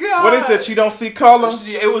 Oh, my God. What is that? She don't see color?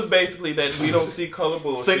 It was basically that we don't see color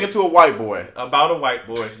bullshit. Singing to a white boy. About a white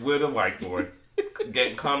boy with a white boy.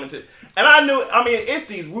 Getting commented. And it's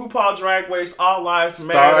these RuPaul Drag Race, All Lives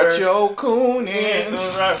Matter. Start your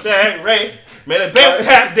cooning. Drag Race. May the best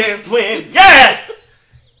tap dance win. Yes!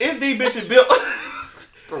 It's these bitches built.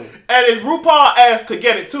 And his RuPaul ass could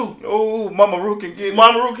get it too. Oh, Mama Ru can get it.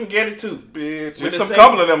 Mama Ru can get it too. Bitch, there's some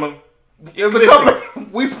couple of them. There's a couple of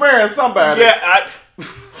them. We sparing somebody. Yeah,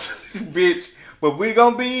 bitch. But we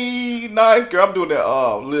gonna be nice, girl. I'm doing that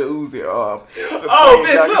Lil Uzi. Bitch,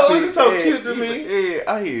 Lil Uzi's so cute to me.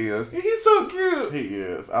 Yeah, he is. He's so cute. He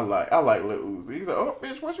is. I like Lil Uzi. He's like, oh,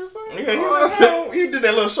 bitch, what you saying? Yeah, he's like, he did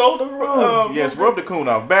that little shoulder rub. Yes, rub the coon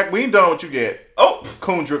off. Back, we ain't done what you get. Oh,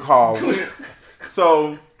 Todrick Hall.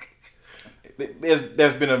 So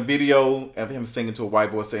there's been a video of him singing to a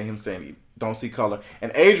white boy, saying he don't see color.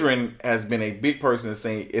 And Adrian has been a big person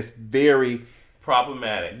saying it's very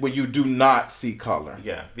problematic when you do not see color.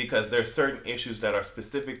 Yeah, because there are certain issues that are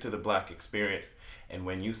specific to the black experience. And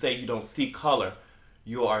when you say you don't see color,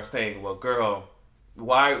 you are saying, well, girl,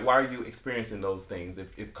 why are you experiencing those things?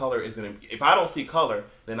 If color isn't, if I don't see color,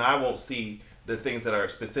 then I won't see the things that are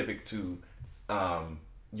specific to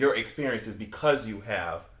your experiences because you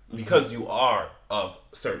are of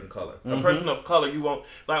certain color. Mm-hmm. A person of color, you won't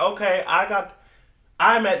okay,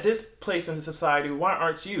 I'm at this place in society. Why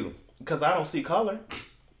aren't you? Because I don't see color.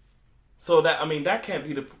 So that can't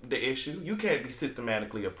be the issue. You can't be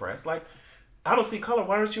systematically oppressed. Like, I don't see color.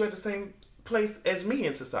 Why aren't you at the same place as me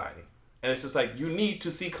in society? And it's just like, you need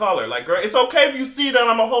to see color. Like, girl, it's okay if you see that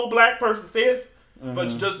I'm a whole black person, sis. Mm-hmm.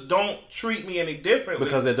 But just don't treat me any differently.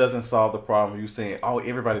 Because it doesn't solve the problem. You saying, oh,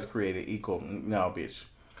 everybody's created equal. No, bitch.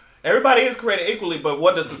 Everybody is created equally, but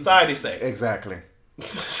what does society say? Exactly.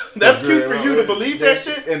 That's cute for you to believe that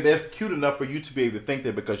shit? And that's cute enough for you to be able to think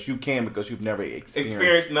that because you've never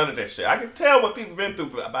experienced none of that shit. I can tell what people been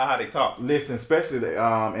through about how they talk. Listen, especially,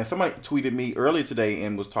 and somebody tweeted me earlier today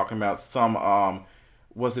and was talking about some,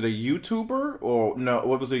 was it a YouTuber? Or no,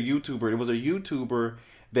 what was a YouTuber? It was a YouTuber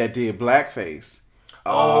that did blackface.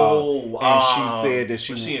 And she said that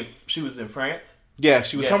she was in France? Yeah,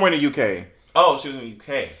 she was somewhere in the UK. Oh, she was in the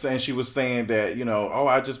UK. And she was saying that,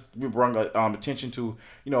 I just brought attention to,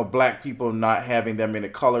 black people not having that many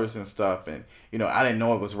colors and stuff. And, I didn't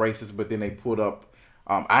know it was racist, but then they pulled up,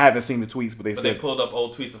 I haven't seen the tweets, but they pulled up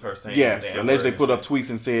old tweets of her saying yes, allegedly pulled up tweets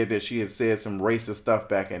and said that she had said some racist stuff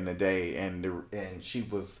back in the day. And she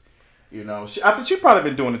was... I think she probably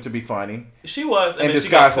been doing it to be funny. She was, and then she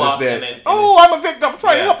got clocked. I'm a victim. I'm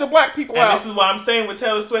trying to help the black people out. And this is what I'm saying with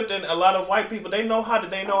Taylor Swift and a lot of white people. They know how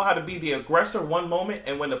to be the aggressor one moment,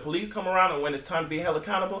 and when the police come around and when it's time to be held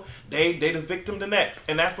accountable, they the victim the next.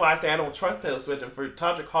 And that's why I say I don't trust Taylor Swift. And for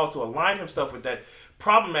Todrick Hall to align himself with that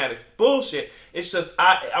problematic bullshit, it's just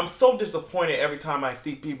I'm so disappointed every time I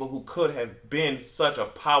see people who could have been such a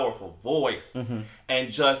powerful voice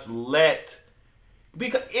and just let.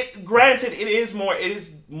 Because it is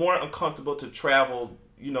more uncomfortable to travel,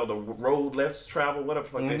 the road less travel, whatever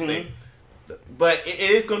the fuck they say. But it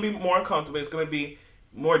is going to be more uncomfortable. It's going to be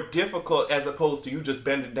more difficult as opposed to you just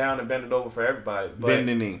bending down and bending over for everybody.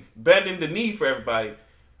 Bending the knee for everybody.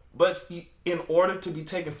 But in order to be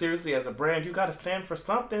taken seriously as a brand, you got to stand for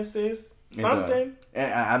something, sis. Something.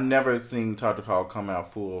 And I've never seen Todrick Hall come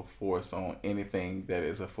out full force on anything that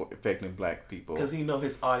is affecting black people. Because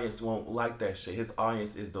his audience won't like that shit. His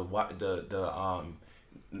audience is the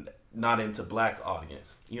not into black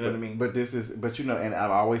audience. You know what I mean? And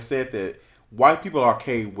I've always said that white people are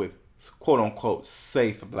okay with quote unquote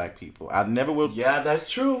safe black people. I never will. Yeah, that's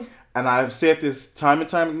true. And I've said this time and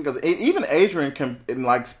time again because even Adrian can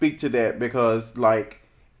speak to that because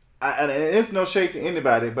and it's no shade to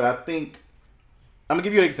anybody, but I think I'm gonna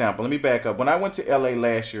give you an example. Let me back up. When I went to LA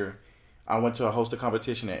last year, I went to host a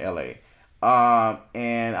competition in LA,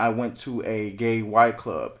 and I went to a gay white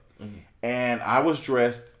club, and I was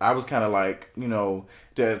dressed. I was kind of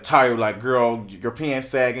the attire girl, your pants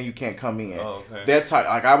sagging, you can't come in. Oh, okay. That type.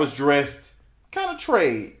 I was dressed kind of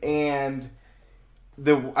trade, and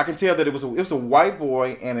I can tell that it was a white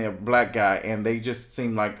boy and a black guy, and they just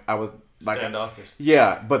seemed like I was like standoffish.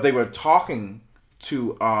 Yeah, but they were talking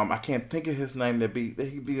to I can't think of his name.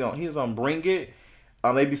 He's on Bring It.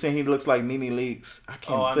 They be saying he looks like Nene Leakes. I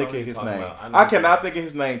can't think of his name. I cannot think of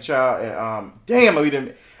his name, child. And, damn, we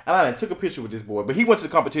didn't. And I took a picture with this boy, but he went to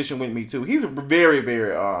the competition with me too. He's a very,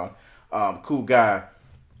 very cool guy.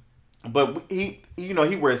 But he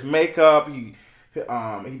wears makeup. He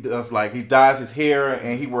does he dyes his hair,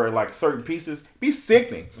 and he wears like certain pieces. Be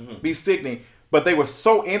sickening. But they were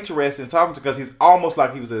so interested in talking to, because he's almost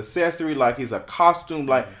like he was an accessory, like he's a costume,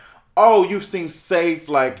 like. Oh, you seem safe.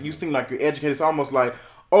 Like you seem like you're educated. It's almost like,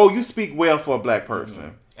 oh, you speak well for a black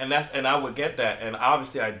person. And I would get that, and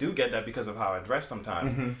obviously I do get that because of how I dress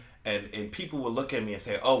sometimes. Mm-hmm. And people will look at me and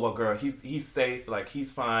say, oh well, girl, he's safe. Like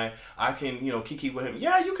he's fine. I can kiki with him.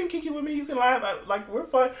 Yeah, you can kiki with me. You can laugh. Like we're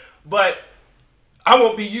fine. But I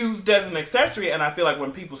won't be used as an accessory, and I feel like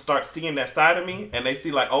when people start seeing that side of me, and they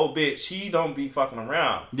see like, oh, bitch, she don't be fucking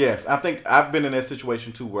around. Yes, I think I've been in that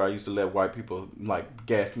situation too, where I used to let white people like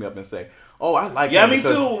gas me up and say, oh, I like him. Yeah, me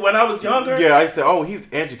too. When I was younger. Yeah, I used to say, oh, he's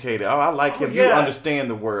educated. Oh, I like him. Yeah. You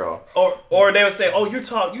understand the world. Or they would say, oh,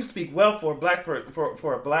 you speak well for a black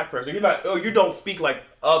for a black person. You're not. Oh, you don't speak like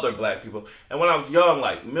other black people. And when I was young,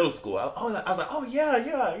 like middle school, I was like, oh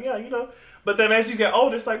yeah. But then as you get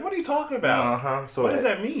older, it's like, what are you talking about? So what does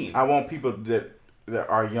that mean? I want people that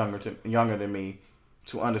are younger than me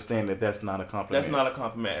to understand that that's not a compliment. That's not a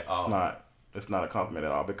compliment at all. It's not a compliment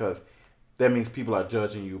at all, because that means people are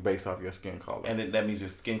judging you based off your skin color. And that means your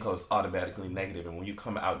skin color is automatically negative. And when you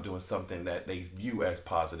come out doing something that they view as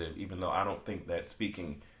positive, even though I don't think that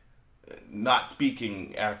not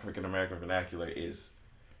speaking African American vernacular is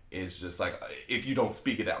just like, if you don't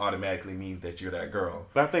speak it, that automatically means that you're that girl.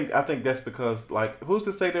 But I think that's because, like, who's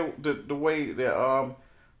to say that the way that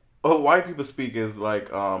white people speak is like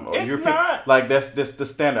it's European, not. Like that's the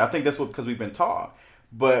standard. I think that's because we've been taught.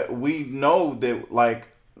 But we know that like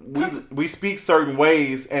we speak certain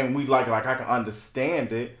ways, and we like I can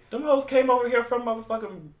understand it. Them hoes came over here from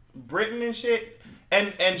motherfucking Britain and shit.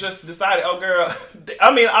 And just decided, oh girl,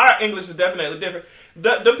 I mean, our English is definitely different.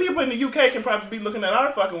 The people in the UK can probably be looking at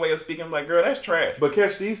our fucking way of speaking like, girl, that's trash. But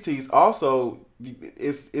catch these teas also,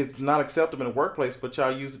 it's not acceptable in the workplace, but y'all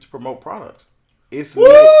use it to promote products. It's woo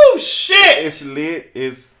lit. Shit. It's lit.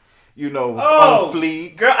 It's on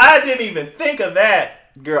fleek. Girl, I didn't even think of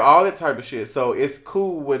that. Girl, all that type of shit. So it's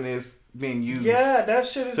cool when it's being used. Yeah, that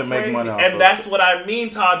shit is to crazy. Make money off and of that's what I mean,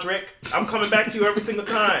 Todrick. I'm coming back to you every single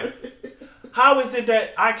time. How is it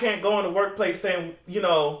that I can't go in the workplace saying,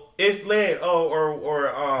 it's lit,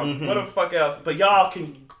 whatever the fuck else, but y'all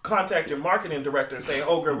can contact your marketing director and say,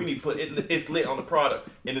 oh girl, we need to put it's lit on the product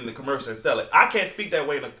and in the commercial and sell it. I can't speak that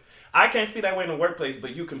way in the workplace,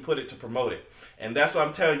 but you can put it to promote it. And that's what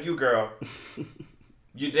I'm telling you, girl.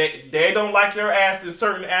 They don't like your ass in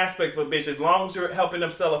certain aspects, but bitch, as long as you're helping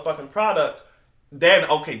them sell a fucking product, then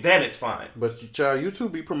it's fine. But you two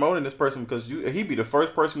be promoting this person, because he be the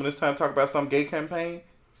first person when it's time to talk about some gay campaign.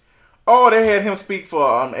 Oh, they had him speak for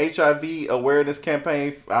HIV awareness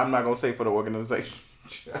campaign. I'm not gonna say for the organization.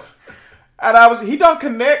 And he don't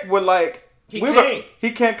connect with he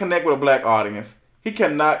can't connect with a black audience. He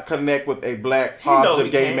cannot connect with a black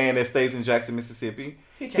positive gay man that stays in Jackson, Mississippi.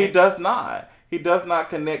 He does not. He does not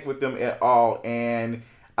connect with them at all, and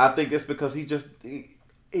I think it's because he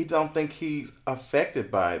don't think he's affected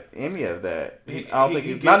by any of that. I don't think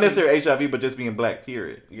he's not necessarily HIV, but just being black,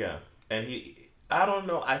 period. Yeah. And I don't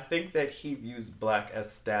know. I think that he views black as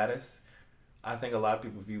status. I think a lot of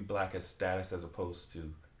people view black as status as opposed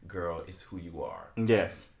to, girl, it's who you are.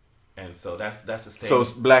 Yes. And so that's the same. So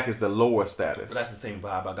black is the lower status. But that's the same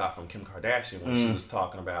vibe I got from Kim Kardashian when she was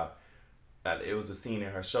talking about, it was a scene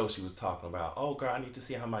in her show, she was talking about, oh girl, I need to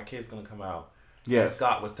see how my kid's going to come out. Yes. And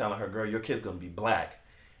Scott was telling her, girl, your kid's going to be black.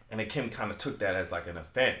 And then Kim kind of took that as like an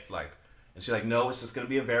offense, and she's like, no, it's just going to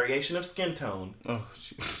be a variation of skin tone. Oh,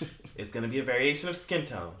 it's going to be a variation of skin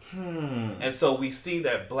tone. And so we see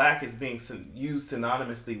that black is being used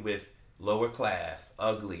synonymously with lower class,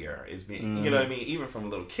 uglier. It's being, you know what I mean? Even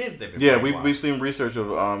from little kids, they've been. Yeah, we've seen research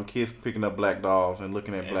of kids picking up black dolls and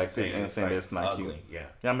looking at black people and saying it's not ugly. Cute.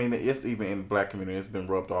 Yeah, I mean, it's even in the black community, it's been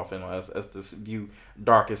rubbed off as this view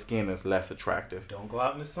darker skin is less attractive. Don't go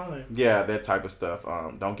out in the sun. Yeah, that type of stuff.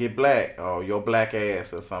 Don't get black or your black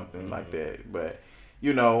ass or something like that. But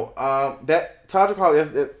that Todrick Hall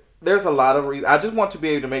there's a lot of reasons. I just want to be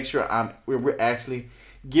able to make sure we're actually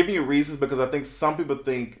giving you reasons, because I think some people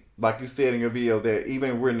think, like you said in your video, that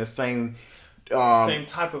even we're in the same same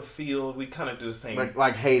type of feel. We kind of do the same,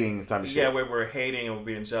 like hating type of shit. Yeah, where we're hating and we're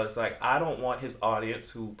being jealous. Like, I don't want his audience,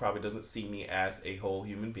 who probably doesn't see me as a whole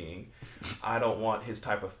human being. I don't want his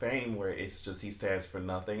type of fame where it's just he stands for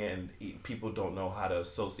nothing and people don't know how to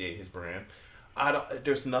associate his brand.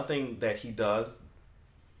 There's nothing that he does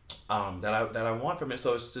that I want from it.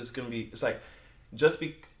 So it's just gonna be. It's like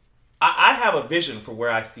I have a vision for where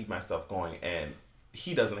I see myself going, and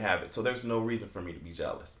he doesn't have it. So there's no reason for me to be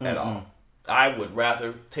jealous at all. I would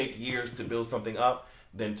rather take years to build something up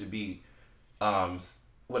than to be,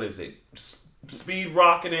 speed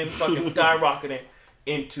rocketing, fucking skyrocketing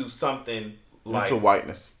into something like into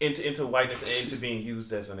whiteness, into whiteness, and into being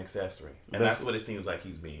used as an accessory, and that's what it seems like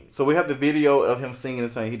he's being. So we have the video of him singing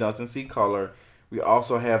and saying he doesn't see color. We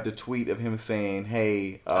also have the tweet of him saying,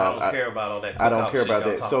 "Hey, I don't care about all that. I don't care about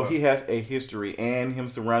that." So he has a history, and him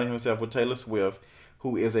surrounding himself with Taylor Swift,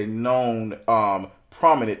 who is a known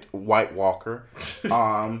prominent White Walker.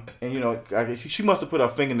 And she must have put her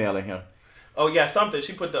fingernail in him. Oh yeah, something.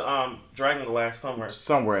 She put the dragon glass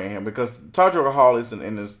somewhere in him, because Todrick Hall is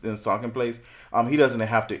in sunken place. He doesn't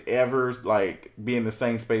have to ever like be in the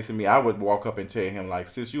same space as me. I would walk up and tell him like,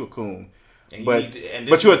 "Sis, you a coon." But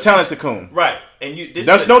you're a talented coon. Right. And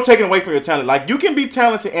there's no taking away from your talent. Like, you can be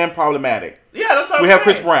talented and problematic. Yeah, that's what we have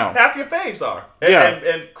Chris Brown. Half your faves are.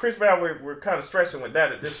 And Chris Brown, we're kind of stretching with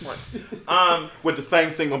that at this point. With the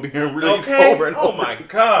same single being released over and over. Oh my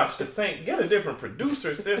gosh, get a different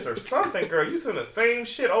producer, sis, or something, girl. You sing the same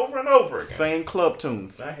shit over and over again. Same club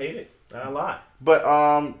tunes. I hate it. A lot. But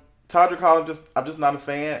Todrick Hall, I'm just not a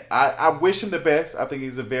fan. I wish him the best. I think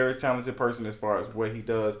he's a very talented person as far as what he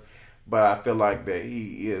does. But I feel like that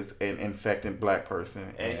he is an infected black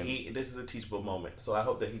person. And this is a teachable moment. So I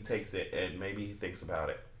hope that he takes it and maybe he thinks about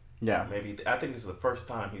it. Yeah. I think this is the first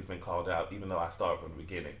time he's been called out, even though I saw it from the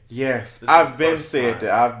beginning. Yes. I've been said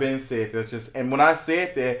that. Just, and when I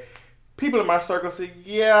said that, people in my circle say,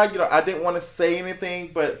 yeah, I didn't want to say anything,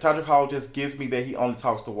 but Todrick Hall just gives me that he only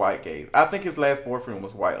talks to white gays. I think his last boyfriend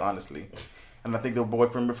was white, honestly. And I think the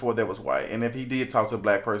boyfriend before that was white. And if he did talk to a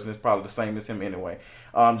black person, it's probably the same as him anyway.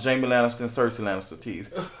 Jamie Lannister and Cersei Lannister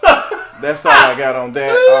tease. That's all I got on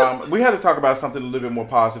that. We had to talk about something a little bit more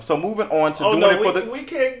positive. So moving on to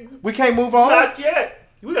we can't move on? Not yet.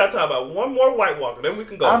 We got to talk about one more White Walker, then we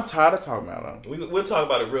can go. I'm tired of talking about him. We'll talk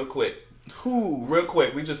about it real quick. Who? Real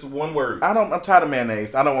quick. We just one word. I'm tired of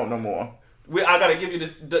mayonnaise. I don't want no more. I got to give you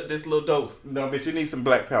this little dose. No, bitch, you need some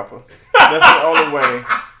black pepper. That's the only way.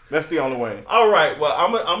 That's the only way. All right. Well,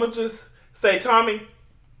 I'm gonna just say, Tommy.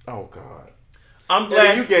 Oh God. I'm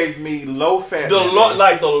glad you gave me low fat. The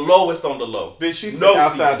lowest on the low. Bitch, she's been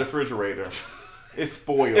outside the refrigerator. It's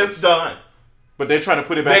spoiled. It's done. But they're trying to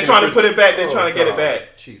put it back. They're trying to put it back. They're trying to get it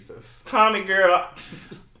back. Jesus. Tommy, girl.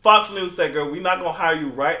 Fox News said, girl, we're not gonna hire you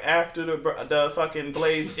right after the fucking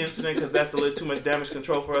Blaze incident because that's a little too much damage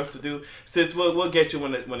control for us to do. Since we'll get you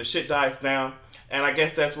when the shit dies down. And I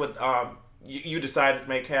guess that's what you decided to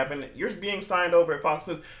make happen. You're being signed over at Fox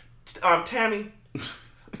News. Tammy,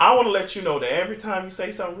 I want to let you know that every time you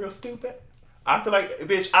say something real stupid, I feel like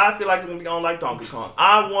it's gonna be on like Donkey Kong.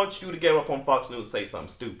 I want you to get up on Fox News and say something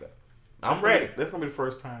stupid. I'm ready. That's gonna be the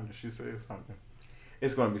first time that she says something.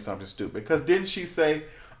 It's gonna be something stupid. Because didn't she say,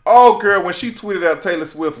 oh girl, when she tweeted out Taylor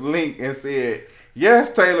Swift's link and said,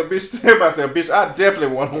 yes, Taylor, bitch, everybody said, bitch, I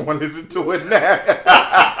definitely want to listen to it now.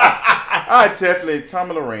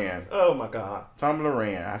 Tommy Loran. Oh my God. Tommy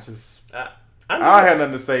Loran. I don't have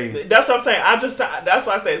nothing to say. That's what I'm saying. That's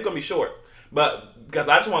why I say it's gonna be short. But because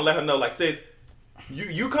I just want to let her know, like, sis,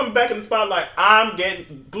 you coming back in the spotlight,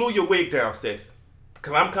 glue your wig down, sis.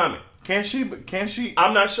 Because I'm coming. Can she?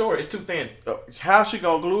 I'm not sure. It's too thin. How's she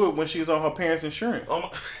gonna glue it when she's on her parents' insurance?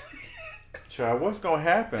 Child, what's gonna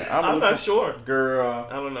happen? I'm not sure. Girl.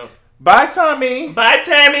 I don't know. Bye, Tommy. Bye,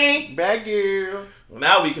 Tammy. Bye, girl.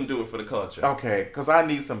 Now we can do it for the culture. Okay, because I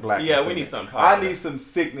need some blackness. Yeah, we need something positive. I need some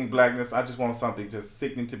sickening blackness. I just want something just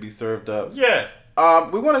sickening to be served up. Yes.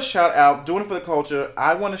 We want to shout out, doing it for the culture,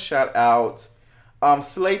 I want to shout out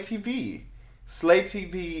Slay TV. Slay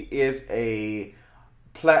TV is a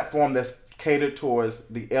platform that's catered towards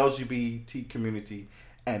the LGBT community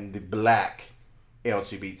and the black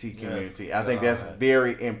LGBT community. Yes. I think that's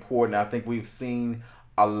very important. I think we've seen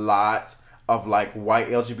a lot of like white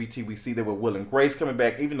LGBT. We see that with Will and Grace coming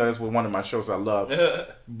back, even though that's one of my shows I love.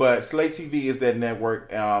 But Slay TV is that network,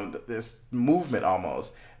 this movement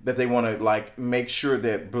almost, that they want to like make sure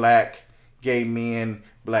that black gay men,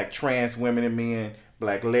 black trans women and men,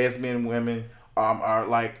 black lesbian women are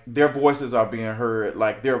like, their voices are being heard,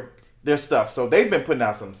 like their stuff. So they've been putting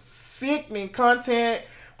out some sickening content.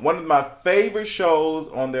 One of my favorite shows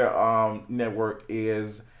on their network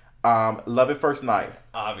is Love at First Night.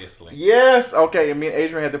 Obviously. Yes. Okay. And me and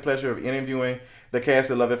Adrian had the pleasure of interviewing the cast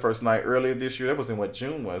of Love at First Night earlier this year. That was in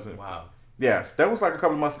June, wasn't it? Wow. Yes, that was like a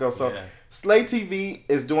couple of months ago. So Yeah. Slay TV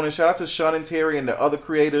is doing it. Shout out to Sean and Terry and the other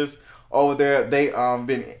creators over there. They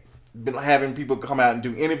been having people come out and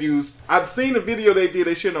do interviews. I've seen the video they did.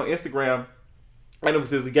 They shared on Instagram, and it was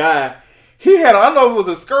this guy. He had, I don't know if it was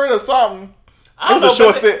a skirt or something. It was a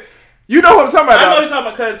short set. You know what I'm talking about? I know what you're talking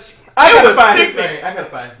about because I gotta find his name. I gotta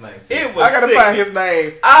find his name. It was I gotta find his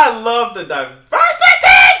name. I love the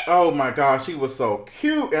diversity. Oh my gosh, he was so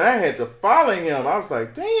cute, and I had to follow him. I was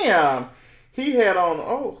like, damn. He had on.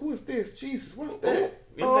 Oh, who is this? Jesus, what's that?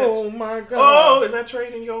 My God. Oh, is that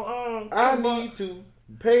trading your I need to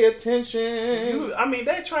pay attention.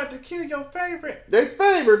 They tried to kill your favorite. Their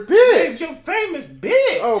favorite bitch. Your famous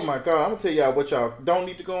bitch. Oh my God, I'm gonna tell y'all what y'all don't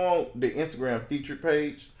need to go on the Instagram featured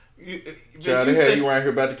page. Child, they had you around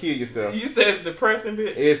here about to kill yourself. You said it's depressing,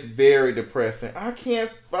 bitch. It's very depressing. I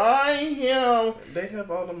can't find him. They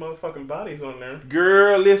have all the motherfucking bodies on there.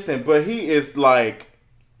 Girl, listen, but he is like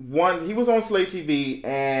he was on Slay TV,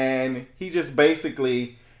 and he just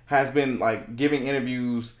basically has been like giving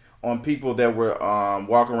interviews on people that were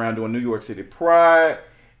walking around doing New York City Pride,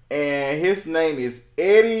 and his name is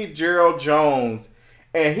Eddie Gerald Jones,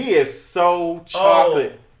 and he is so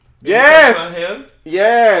chocolate. Yes.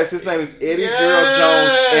 Yes, his name is Eddie Gerald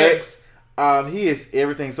Jones X. He is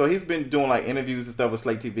everything. So he's been doing like interviews and stuff with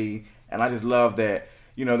Slate TV, and I just love that.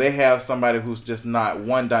 You know, they have somebody who's just not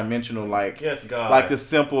one dimensional, like the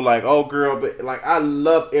simple, like, oh girl, but like I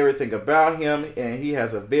love everything about him, and he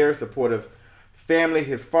has a very supportive family.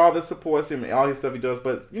 His father supports him and all his stuff he does.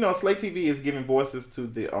 But you know, Slate TV is giving voices to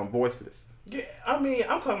the voiceless. Yeah, I'm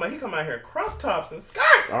talking about he come out here in crop tops and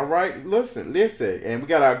skirts. All right, listen, and we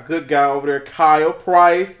got our good guy over there, Kyle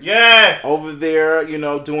Price. Yes, over there, you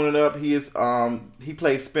know, doing it up. He is he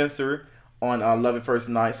plays Spencer on Love at First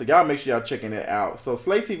Night. So y'all make sure y'all checking it out. So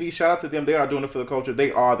Slay TV, shout out to them. They are doing it for the culture.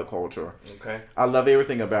 They are the culture. Okay, I love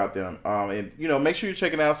everything about them. And you know, make sure you're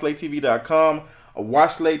checking out SlayTV.com.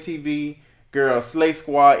 Watch Slay TV. Girl, Slay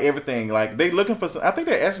Squad, everything. Like they looking for some. I think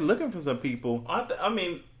they're actually looking for some people.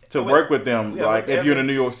 To work with them, like if you're in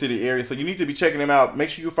the New York City area, so you need to be checking them out. Make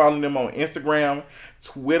sure you follow them on Instagram,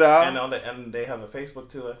 Twitter, and they have a Facebook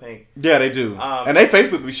too, I think. Yeah, they do, and they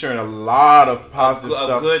Facebook be sharing a lot of positive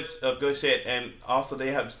stuff, of good shit, and also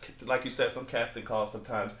they have, like you said, some casting calls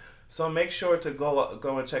sometimes. So make sure to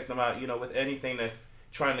go and check them out. You know, with anything that's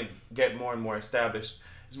trying to get more and more established,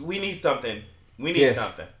 we need something. We need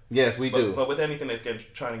something. Yes, we do. But with anything that's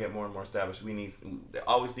trying to get more and more established, we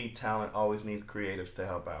always need talent, always need creatives to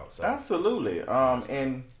help out. So. Absolutely.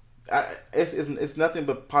 And it's nothing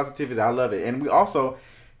but positivity. I love it. And we also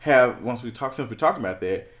have, since we're talking about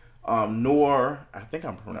that, Noor, I think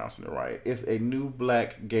I'm pronouncing it right. It's a new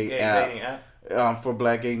black gay app for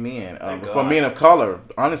black gay men, for men of color.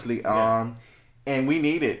 Honestly, and we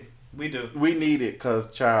need it. We do. We need it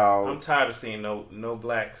because, child, I'm tired of seeing no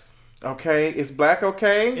blacks. Okay, is black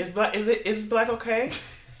okay? Is black okay?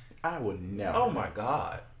 I would never. Oh my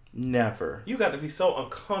God. Never. You got to be so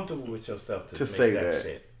uncomfortable with yourself to say that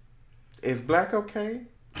shit. Is black okay?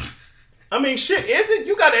 I mean, shit, is it?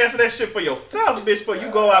 You got to answer that shit for yourself, bitch, before you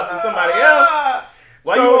go out to somebody else.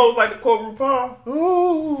 Why you always like to quote RuPaul?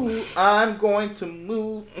 Ooh, I'm going to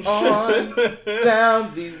move on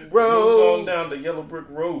down the road. Move on down the yellow brick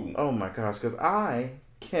road. Oh my gosh, because I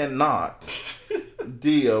cannot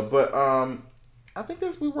deal. But I think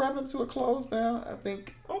we wrapping up to a close now. I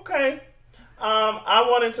think. Okay. I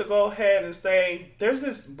wanted to go ahead and say there's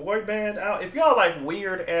this boy band out. If y'all like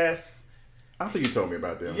weird ass, I think you told me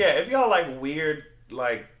about them. Yeah, if y'all like weird,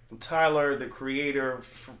 like Tyler the Creator,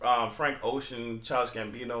 Frank Ocean, Childish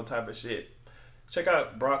Gambino type of shit, check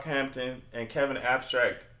out Brockhampton. And Kevin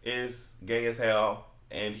Abstract is gay as hell,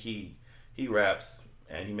 and he raps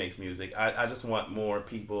and he makes music. I just want more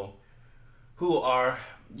people who are,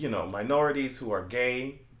 you know, minorities who are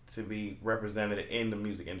gay to be represented in the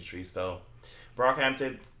music industry. So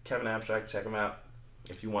Brockhampton, Kevin Abstract, check them out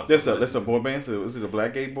if you want. That's a boy band. So is it a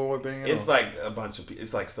black gay boy band? It's like a bunch of people.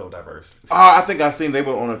 It's like so diverse. I think I seen they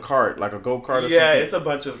were on a cart, like a go-kart. Yeah, it's a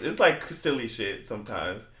bunch of. It's like silly shit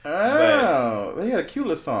sometimes. Oh, they had a cute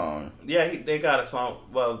little song. Yeah, they got a song.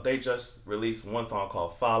 Well, they just released one song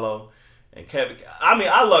called "Follow," and Kevin. I mean,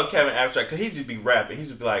 I love Kevin Abstract because he just be rapping. He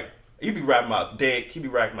just be like, he be rapping about dick. He be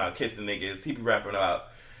rapping about kissing niggas. He be rapping about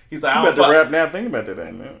He's like, You about to rap now thinking about that,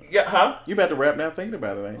 ain't it? Yeah, huh? You about to rap now thinking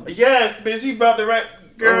about it, ain't it? Yes, bitch, he about to rap.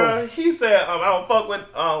 Girl, he said, I don't fuck with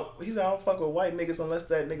fuck with white niggas unless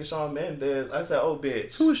that nigga Shawn Mendes. I said, oh,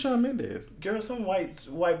 bitch. Who is Shawn Mendes? Girl, some white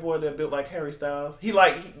boy that built like Harry Styles.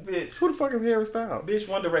 Bitch. Who the fuck is Harry Styles? Bitch,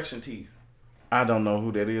 One Direction tees. I don't know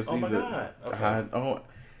who that is either. either. Oh, my God. Okay.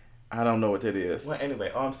 I don't know what that is. Well,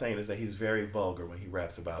 anyway, all I'm saying is that he's very vulgar when he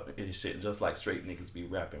raps about his shit, just like straight niggas be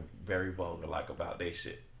rapping very vulgar like about their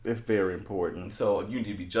shit. It's very important. So you need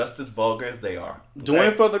to be just as vulgar as they are. Doing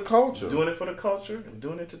it for the culture. Doing it for the culture and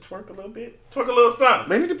doing it to twerk a little bit. Twerk a little something.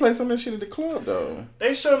 They need to play some of that shit at the club, though.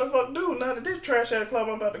 They sure the fuck do. Now that this trash ass club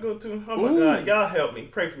I'm about to go to. Oh my God. Y'all help me.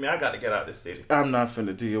 Pray for me. I got to get out of this city. I'm not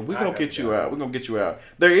finna deal. We're going to get you out. We're going to get you out.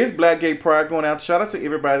 There is Black Gay Pride going out. Shout out to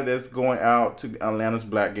everybody that's going out to Atlanta's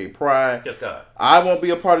Black Gay Pride. Yes, God. I won't be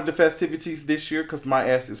a part of the festivities this year because my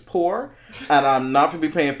ass is poor. And I'm not going to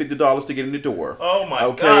be paying $50 to get in the door. Oh my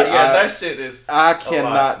God. Yeah, that shit is. I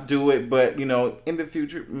cannot do it. But, you know, in the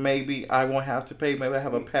future, maybe I won't have to pay. Maybe I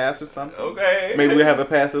have a pass or something. Okay. Maybe we have a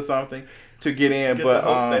pass or something to get in. Get but to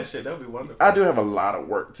host that shit. That would be wonderful. I do have a lot of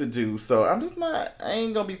work to do. So I'm just not. I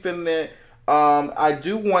ain't going to be feeling that. I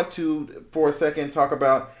do want to, for a second, talk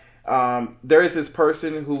about. There is this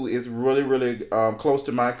person who is really, really close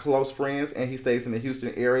to my close friends, and he stays in the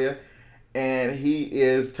Houston area, and he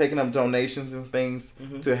is taking up donations and things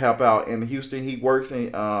to help out in Houston. He works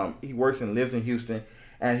and lives in Houston,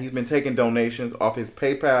 and he's been taking donations off his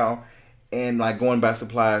PayPal and like going by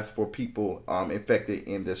supplies for people infected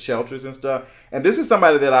in the shelters and stuff. And this is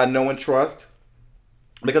somebody that I know and trust.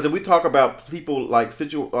 Because if we talk about people like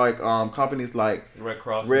companies like Red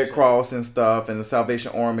Cross and stuff, and the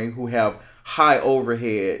Salvation Army who have high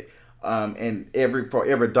overhead, and for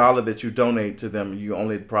every dollar that you donate to them, you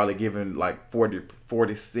only probably giving like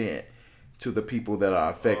 40 cents to the people that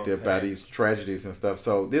are affected by these tragedies and stuff.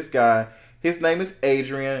 So this guy, his name is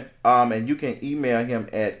Adrian, and you can email him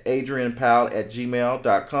at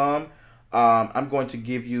adrianpowell@gmail.com. I'm going to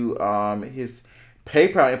give you his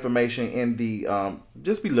PayPal information in the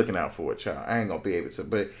just be looking out for it, child. I ain't gonna be able to,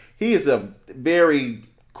 but he is a very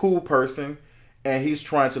cool person, and he's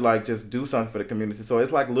trying to like just do something for the community. So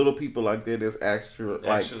it's like little people like that is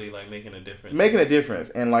actually like making a difference,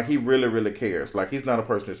 and like he really, really cares. Like he's not a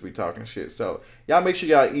person that's be talking shit. So y'all make sure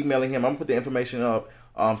y'all emailing him. I'm gonna put the information up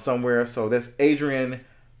somewhere. So that's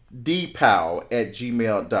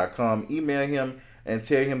AdrianDPowell@gmail.com. Email him and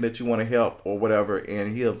tell him that you want to help or whatever,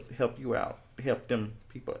 and he'll help you out. Help them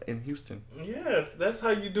people in Houston. Yes, that's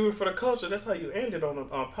how you do it for the culture. That's how you end it on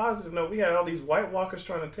a positive note. We had all these White Walkers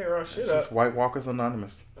trying to tear our shit up. Just White Walkers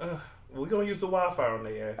Anonymous. We're going to use the wildfire on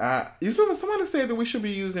their ass. Somebody said that we should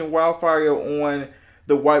be using wildfire on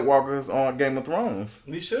the White Walkers on Game of Thrones.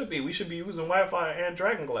 We should be. We should be using wildfire and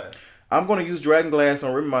dragonglass. I'm going to use dragonglass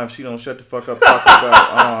on Rima if she don't shut the fuck up talking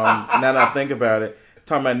about, now that I think about it,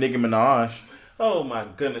 talking about Nicki Minaj. Oh my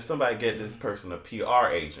goodness! Somebody get this person a PR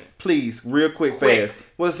agent, please, real quick. Fast.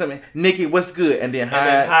 What's something? Nikki, what's good? And then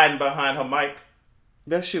hiding behind her mic.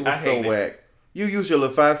 That shit was so whack. You use your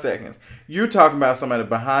little 5 seconds. You're talking about somebody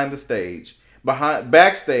behind the stage,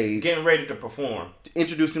 backstage, getting ready to perform.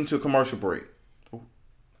 Introduce him to a commercial break.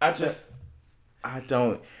 I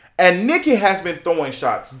don't. And Nikki has been throwing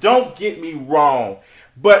shots. Don't get me wrong.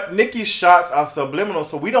 But Nicki's shots are subliminal,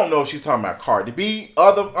 so we don't know if she's talking about Cardi B,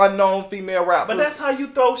 other unknown female rappers. But that's how you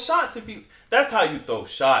throw shots. That's how you throw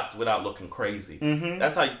shots without looking crazy. Mm-hmm.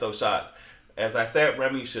 That's how you throw shots. As I said,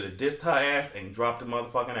 Remy should have dissed her ass and dropped the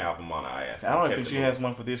motherfucking album on her ass. I don't think she has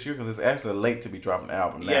one for this year because it's actually late to be dropping the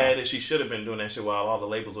album now. Yeah, she should have been doing that shit while all the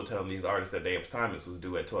labels were telling these artists that their assignments was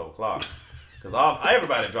due at 12 o'clock. Because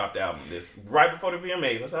everybody dropped the album right before the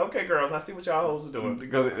VMAs. I said, okay, girls, I see what y'all hoes are doing.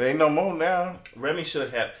 Because it ain't no more now. Remy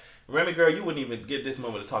should have. Remy, girl, you wouldn't even get this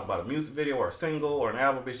moment to talk about a music video or a single or an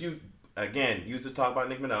album, bitch. You, again, used to talk about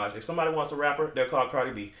Nicki Minaj. If somebody wants a rapper, they'll call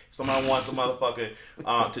Cardi B. If somebody wants a motherfucker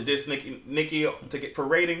to diss Nicki to get for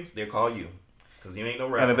ratings, they'll call you. Because you ain't no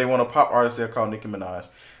rapper. And if they want a pop artist, they'll call Nicki Minaj.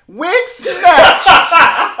 Wig snatch!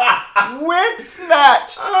 Wig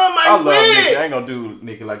snatch! Oh, my I love wig! Nicki. I ain't gonna do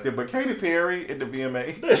Nicki like that. But Katy Perry at the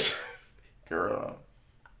VMA. Girl,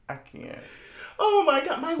 I can't. Oh my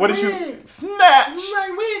God, my wig. What did you snatch?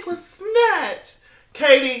 My wig was snatched.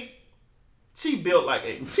 Katie, she built like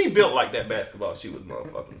that basketball she was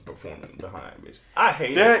motherfucking performing behind, bitch. I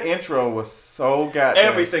hate that intro was so goddamn.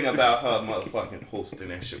 Everything about her motherfucking hosting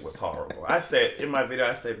that shit was horrible. I said in my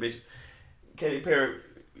video, bitch, Katy Perry,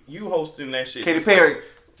 you hosting that shit. Katy Perry.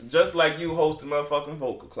 Just like you hosting motherfucking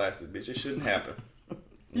vocal classes, bitch. It shouldn't happen.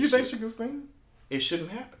 You think she can sing? It shouldn't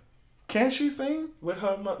happen. Can she sing? With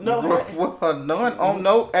her with her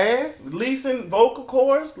non-on-note ass? Leasing vocal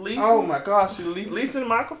cords? Oh my gosh, leasing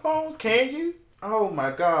microphones? Can you? Oh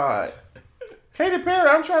my God. Katy Perry,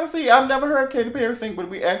 I'm trying to see. I've never heard Katy Perry sing, but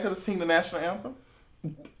we asked her to sing the national anthem.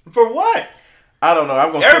 For what? I don't know.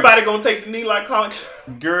 Everybody gonna take the knee like Colin.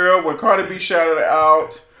 Girl, when Cardi B shouted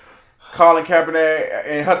out Colin Kaepernick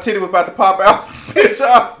and her titty was about to pop out, bitch,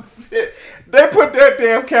 they put that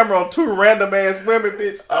damn camera on two random ass women,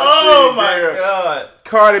 bitch. Oh my God.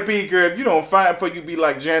 Cardi B, girl, if you don't find for you be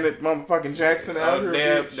like Janet motherfucking Jackson out here,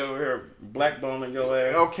 bitch. They were her blackboning your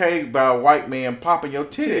ass. Okay, by a white man popping your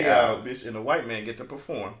titty out, bitch, and a white man get to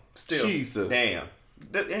perform. Still, Jesus, damn.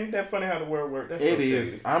 Ain't that funny how the world works? That's it so is.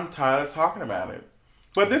 shady. I'm tired of talking about it.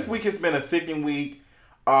 But this week has been a sickening week.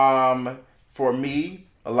 For me,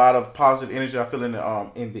 a lot of positive energy I feel in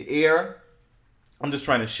the air. I'm just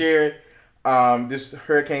trying to share it. This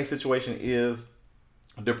hurricane situation is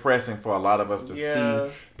depressing for a lot of us to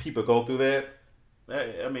see people go through that.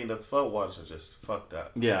 I mean, the floodwaters are just fucked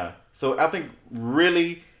up. Yeah. So I think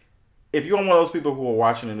really, if you're one of those people who are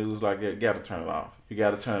watching the news like that, you got to turn it off. You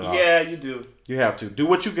got to turn it off. Yeah, you do. You have to. Do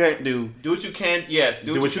what you can do. Do what you can. Yes.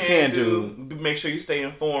 Do what you can do. Make sure you stay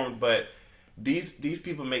informed. But these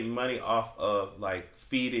people make money off of like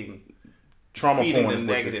feeding trauma porn. The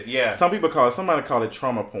negative. Yeah. Somebody call it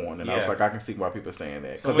trauma porn, and I was like, I can see why people are saying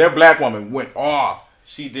that because that that black woman went off.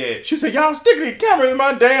 She did. She said, "Y'all sticking the camera in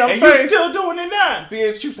my damn face." And you still doing it now,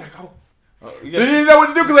 bitch. She was like, "Oh." They didn't know what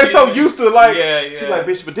to do because they're so used to like. Yeah. She's like,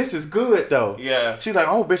 bitch, but this is good though. Yeah. She's like,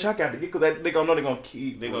 oh, bitch, I got to get because they gonna know they're gonna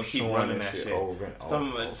keep. They're gonna keep running that shit over and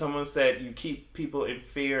over. Someone said you keep people in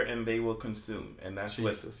fear and they will consume, and that's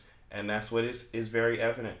what is very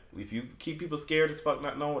evident. If you keep people scared as fuck,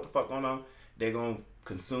 not knowing what the fuck going on, they're gonna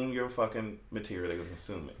consume your fucking material. They're gonna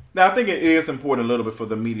consume it. Now I think it is important a little bit for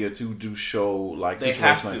the media to do show like they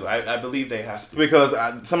have to. I believe they have to because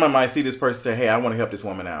somebody might see this person say, "Hey, I want to help this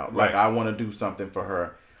woman out. Right. Like I want to do something for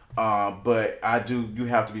her." But you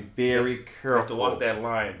have to be very careful. You have to walk that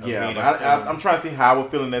line. Yeah, I'm trying to see how I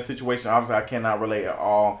would feel in that situation. Obviously, I cannot relate at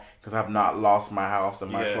all because I've not lost my house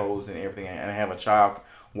and my clothes and everything, and I have a child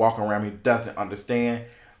walking around me who doesn't understand.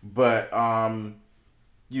 But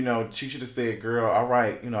she should have said, "Girl, all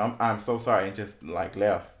right, I'm so sorry," and just like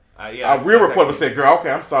left. A real reporter said, "Girl,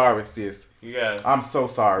 okay, I'm sorry, sis. Yeah, I'm so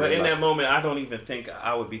sorry." But in that moment, I don't even think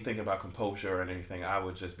I would be thinking about composure or anything. I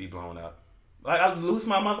would just be blown up. Like I'd lose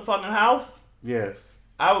my motherfucking house. Yes.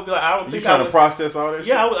 I would be like, I don't think you trying to process all this.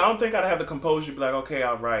 Yeah, I don't think I'd have the composure to be like, okay,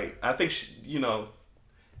 all right. I think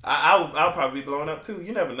I'll probably be blown up too.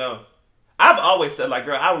 You never know. I've always said like,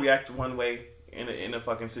 girl, I react one way in a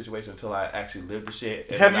fucking situation until I actually live the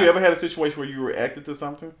shit. Have you ever had a situation where you reacted to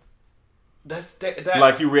something?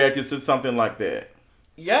 Like you reacted to something like that?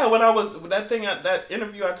 Yeah, when I was that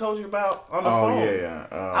interview I told you about on the phone.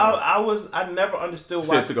 Oh yeah. I never understood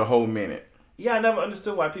why it took a whole minute. Yeah, I never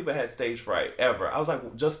understood why people had stage fright ever. I was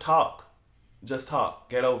like, just talk,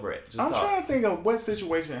 get over it. I'm trying to think of what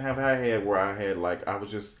situation have I had where I had like I was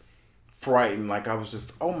just frightened, like I was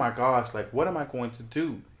just, oh my gosh, like what am I going to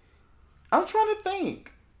do? I'm trying to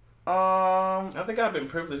think. I think I've been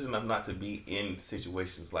privileged enough not to be in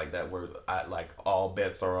situations like that where I like all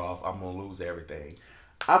bets are off. I'm gonna lose everything.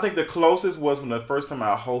 I think the closest was when the first time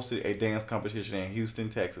I hosted a dance competition in Houston,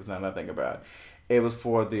 Texas. Now that I think about it, it was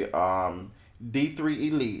for the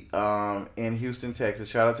D3 Elite in Houston, Texas.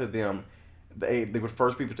 Shout out to them. They were the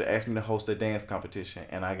first people to ask me to host a dance competition,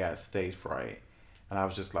 and I got stage fright. And I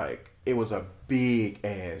was just like, it was a big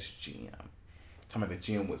ass gym. Talking about the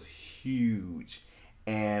gym was huge.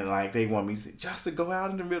 And like they want me just to go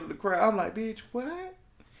out in the middle of the crowd. I'm like, bitch, what?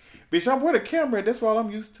 Bitch, I'm with a camera. That's all I'm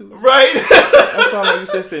used to. Right. That's all I'm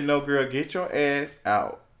used to. I said, no, girl, get your ass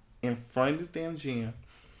out in front of this damn gym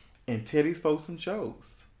and tell these folks some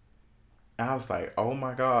jokes. And I was like, oh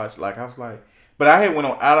my gosh. Like, I was like, but I had went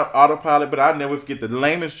on autopilot, but I'll never forget the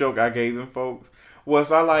lamest joke I gave them folks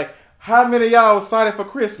was I like, how many of y'all excited for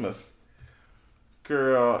Christmas?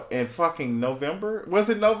 Girl, in fucking November? Was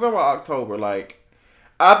it November or October? Like,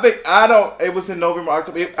 it was in November,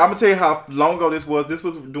 October. I'm going to tell you how long ago this was. This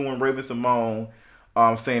was doing Raven Simone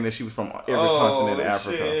saying that she was from every continent in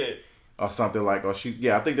Africa. Shit. Or something like, I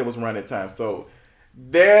think that was around that time. So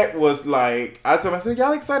that was like, I told myself,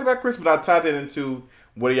 y'all excited about Christmas? I tied that into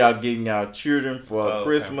what are y'all getting y'all children for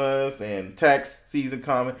Christmas and tax season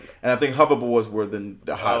coming. And I think hoverboards were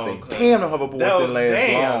the hot thing. Damn, the hoverboards didn't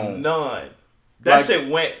last long. None. That shit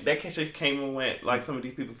went. That shit came and went like some of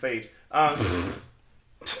these people's face.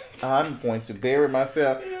 I'm going to bury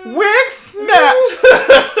myself. Wig snatch.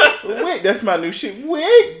 Wig. That's my new shit.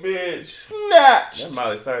 Wig, bitch. Snatch. That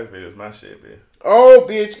Miley Cyrus video is my shit, bitch. Oh,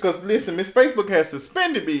 bitch, because listen, Miss Facebook has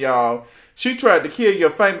suspended me, y'all. She tried to kill your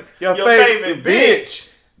favorite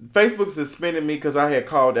bitch. Facebook suspended me because I had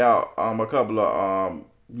called out a couple of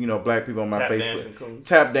black people on my Facebook.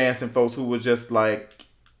 Tap dancing folks who were just like,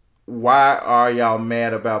 why are y'all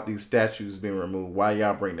mad about these statues being removed? Why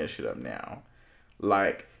y'all bring that shit up now?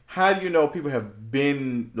 Like, how do you know people have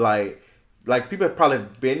been like people have probably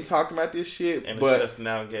been talking about this shit, and but it's just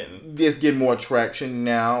now getting more traction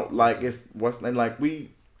now. Like it's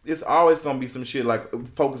always gonna be some shit. Like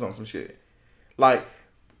focus on some shit. Like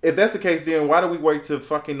if that's the case, then why do we wait till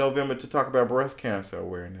fucking November to talk about breast cancer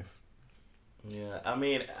awareness? Yeah, I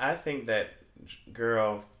mean, I think that,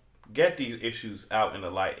 girl, get these issues out in the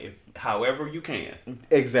light however you can.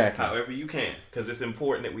 Exactly. However you can, because it's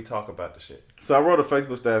important that we talk about the shit. So I wrote a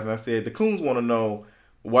Facebook status and I said, the coons want to know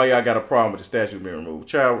why y'all got a problem with the statue being removed.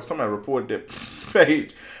 Child, somebody reported that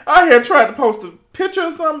page. I had tried to post a picture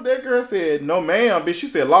or something. That girl said, no ma'am, bitch. She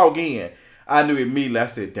said, log in. I knew immediately. I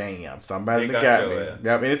said, damn, somebody got me.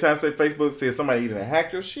 Yep. Anytime I say Facebook said somebody either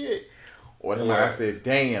hacked your shit or I said,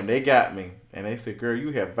 damn, they got me. And they said, girl,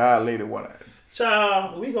 you have violated one of them.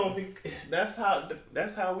 Child, we gonna be. That's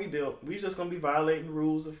how we deal. We just gonna be violating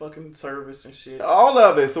rules of fucking service and shit. All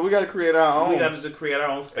of it. So we gotta create our own. We gotta just create our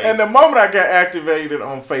own space. And the moment I got activated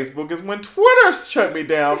on Facebook is when Twitter shut me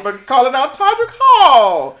down for calling out Todrick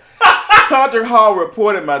Hall. Todrick Hall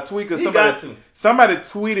reported my tweet because somebody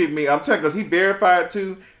tweeted me. I'm telling you, because he verified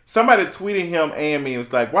too. Somebody tweeted him and me. It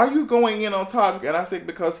was like, why are you going in on Todrick? And I said,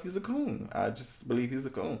 because he's a coon. I just believe he's a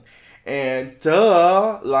coon. And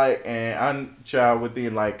I'm child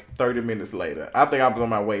within like 30 minutes later. I think I was on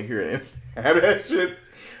my way here and that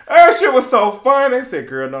shit was so fun. They said,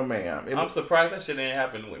 girl, no ma'am. I'm surprised that shit didn't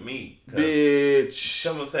happen with me. Bitch.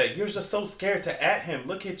 Someone said, you're just so scared to at him.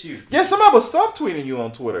 Look at you. Yeah, somebody was subtweeting you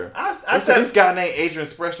on Twitter. I said this guy named Adrian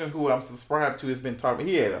Expression, who I'm subscribed to, has been talking.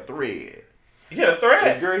 He had a thread. He had a thread?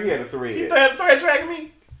 Yeah, girl, he had a thread. He had a thread dragging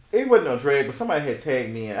me? It wasn't no drag, but somebody had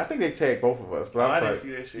tagged me in. I think they tagged both of us. But I didn't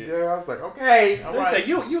see that shit. Yeah, I was like, okay, all right. They said,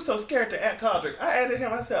 you so scared to at Todrick. I added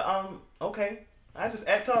him. I said, okay. I just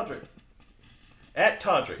at Todrick. At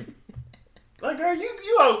Todrick. Like, girl,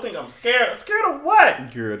 you always think I'm scared. Scared of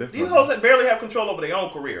what? Girl, that's these hoes that barely have control over their own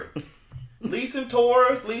career. Leasing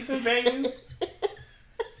tours, leasing venues.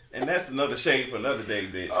 And that's another shade for another day,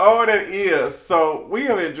 bitch. Oh, that is. So, we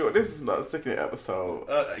have enjoyed. This is the second episode.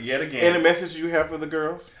 Yet again. Any message you have for the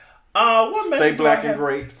girls? What message? Stay black and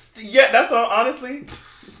great. Yeah, that's all. Honestly,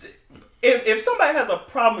 if somebody has a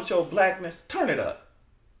problem with your blackness, turn it up.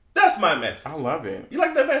 That's my message. I love it. You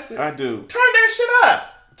like that message? I do. Turn that shit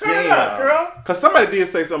up. Turn it up, girl. Because somebody did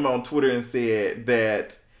say something on Twitter and said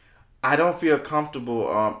that I don't feel comfortable.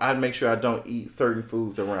 I'd make sure I don't eat certain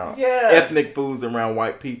foods around ethnic foods around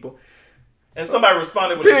white people. And somebody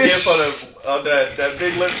responded with a gift of that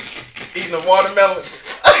big lip eating a watermelon.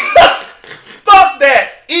 Fuck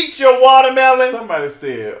that! Eat your watermelon. Somebody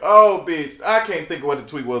said, "Oh, bitch, I can't think of what the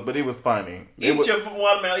tweet was, but it was funny." Your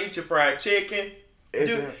watermelon. Eat your fried chicken.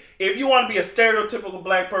 Dude, if you want to be a stereotypical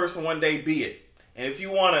black person one day, be it. And if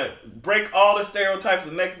you want to break all the stereotypes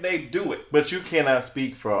the next day, do it. But you cannot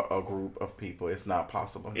speak for a group of people. It's not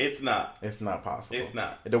possible. It's not. It's not possible. It's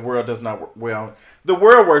not. The world does not work. Well, the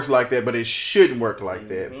world works like that, but it shouldn't work like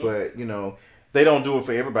that. But, they don't do it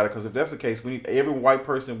for everybody. Because if that's the case, we need every white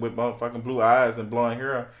person with motherfucking blue eyes and blonde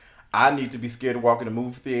hair. I need to be scared to walk in a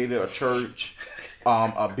movie theater, a church,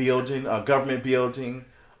 a building, a government building.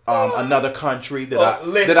 Another country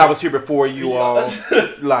that I was here before you all.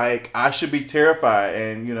 Like, I should be terrified,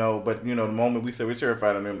 and but the moment we say we're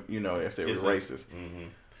terrified of them, they say we're racist.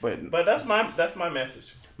 Mm-hmm. But that's my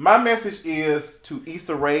message. My message is to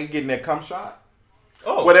Issa Rae getting that cum shot.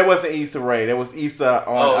 Oh, well, that wasn't Issa Rae. That was Issa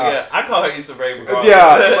on. Yeah, I call her Issa Rae. Regardless.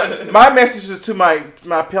 Yeah, my message is to my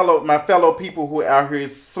fellow people who are out here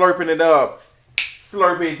slurping it up.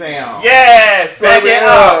 Slurp it down. Yes, back it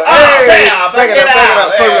up. Back it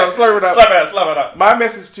up. Slurp it up. Slurp it up. My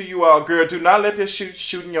message to you all, girl, do not let this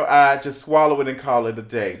shoot in your eye. Just swallow it and call it a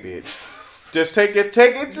day, bitch. Just take it to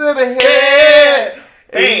the head.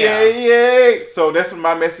 Yeah. So that's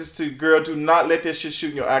my message to girl. Do not let that shit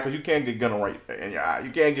shoot in your eye, because you can't get gonorrhea in your eye.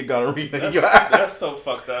 You can't get gonorrhea in your eye. That's so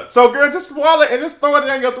fucked up. So girl, just swallow it and just throw it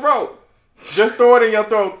down your throat. Just throw it in your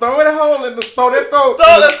throat. Throw it a hole in the throw that throat.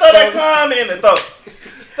 Throw that cum in the throat.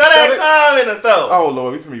 Throw that cum in the throat. Oh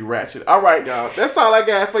Lord, we finna be ratchet. All right, y'all. That's all I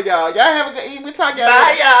got for y'all. Y'all have a good evening. We talk y'all.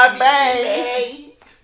 Bye, y'all. Bye.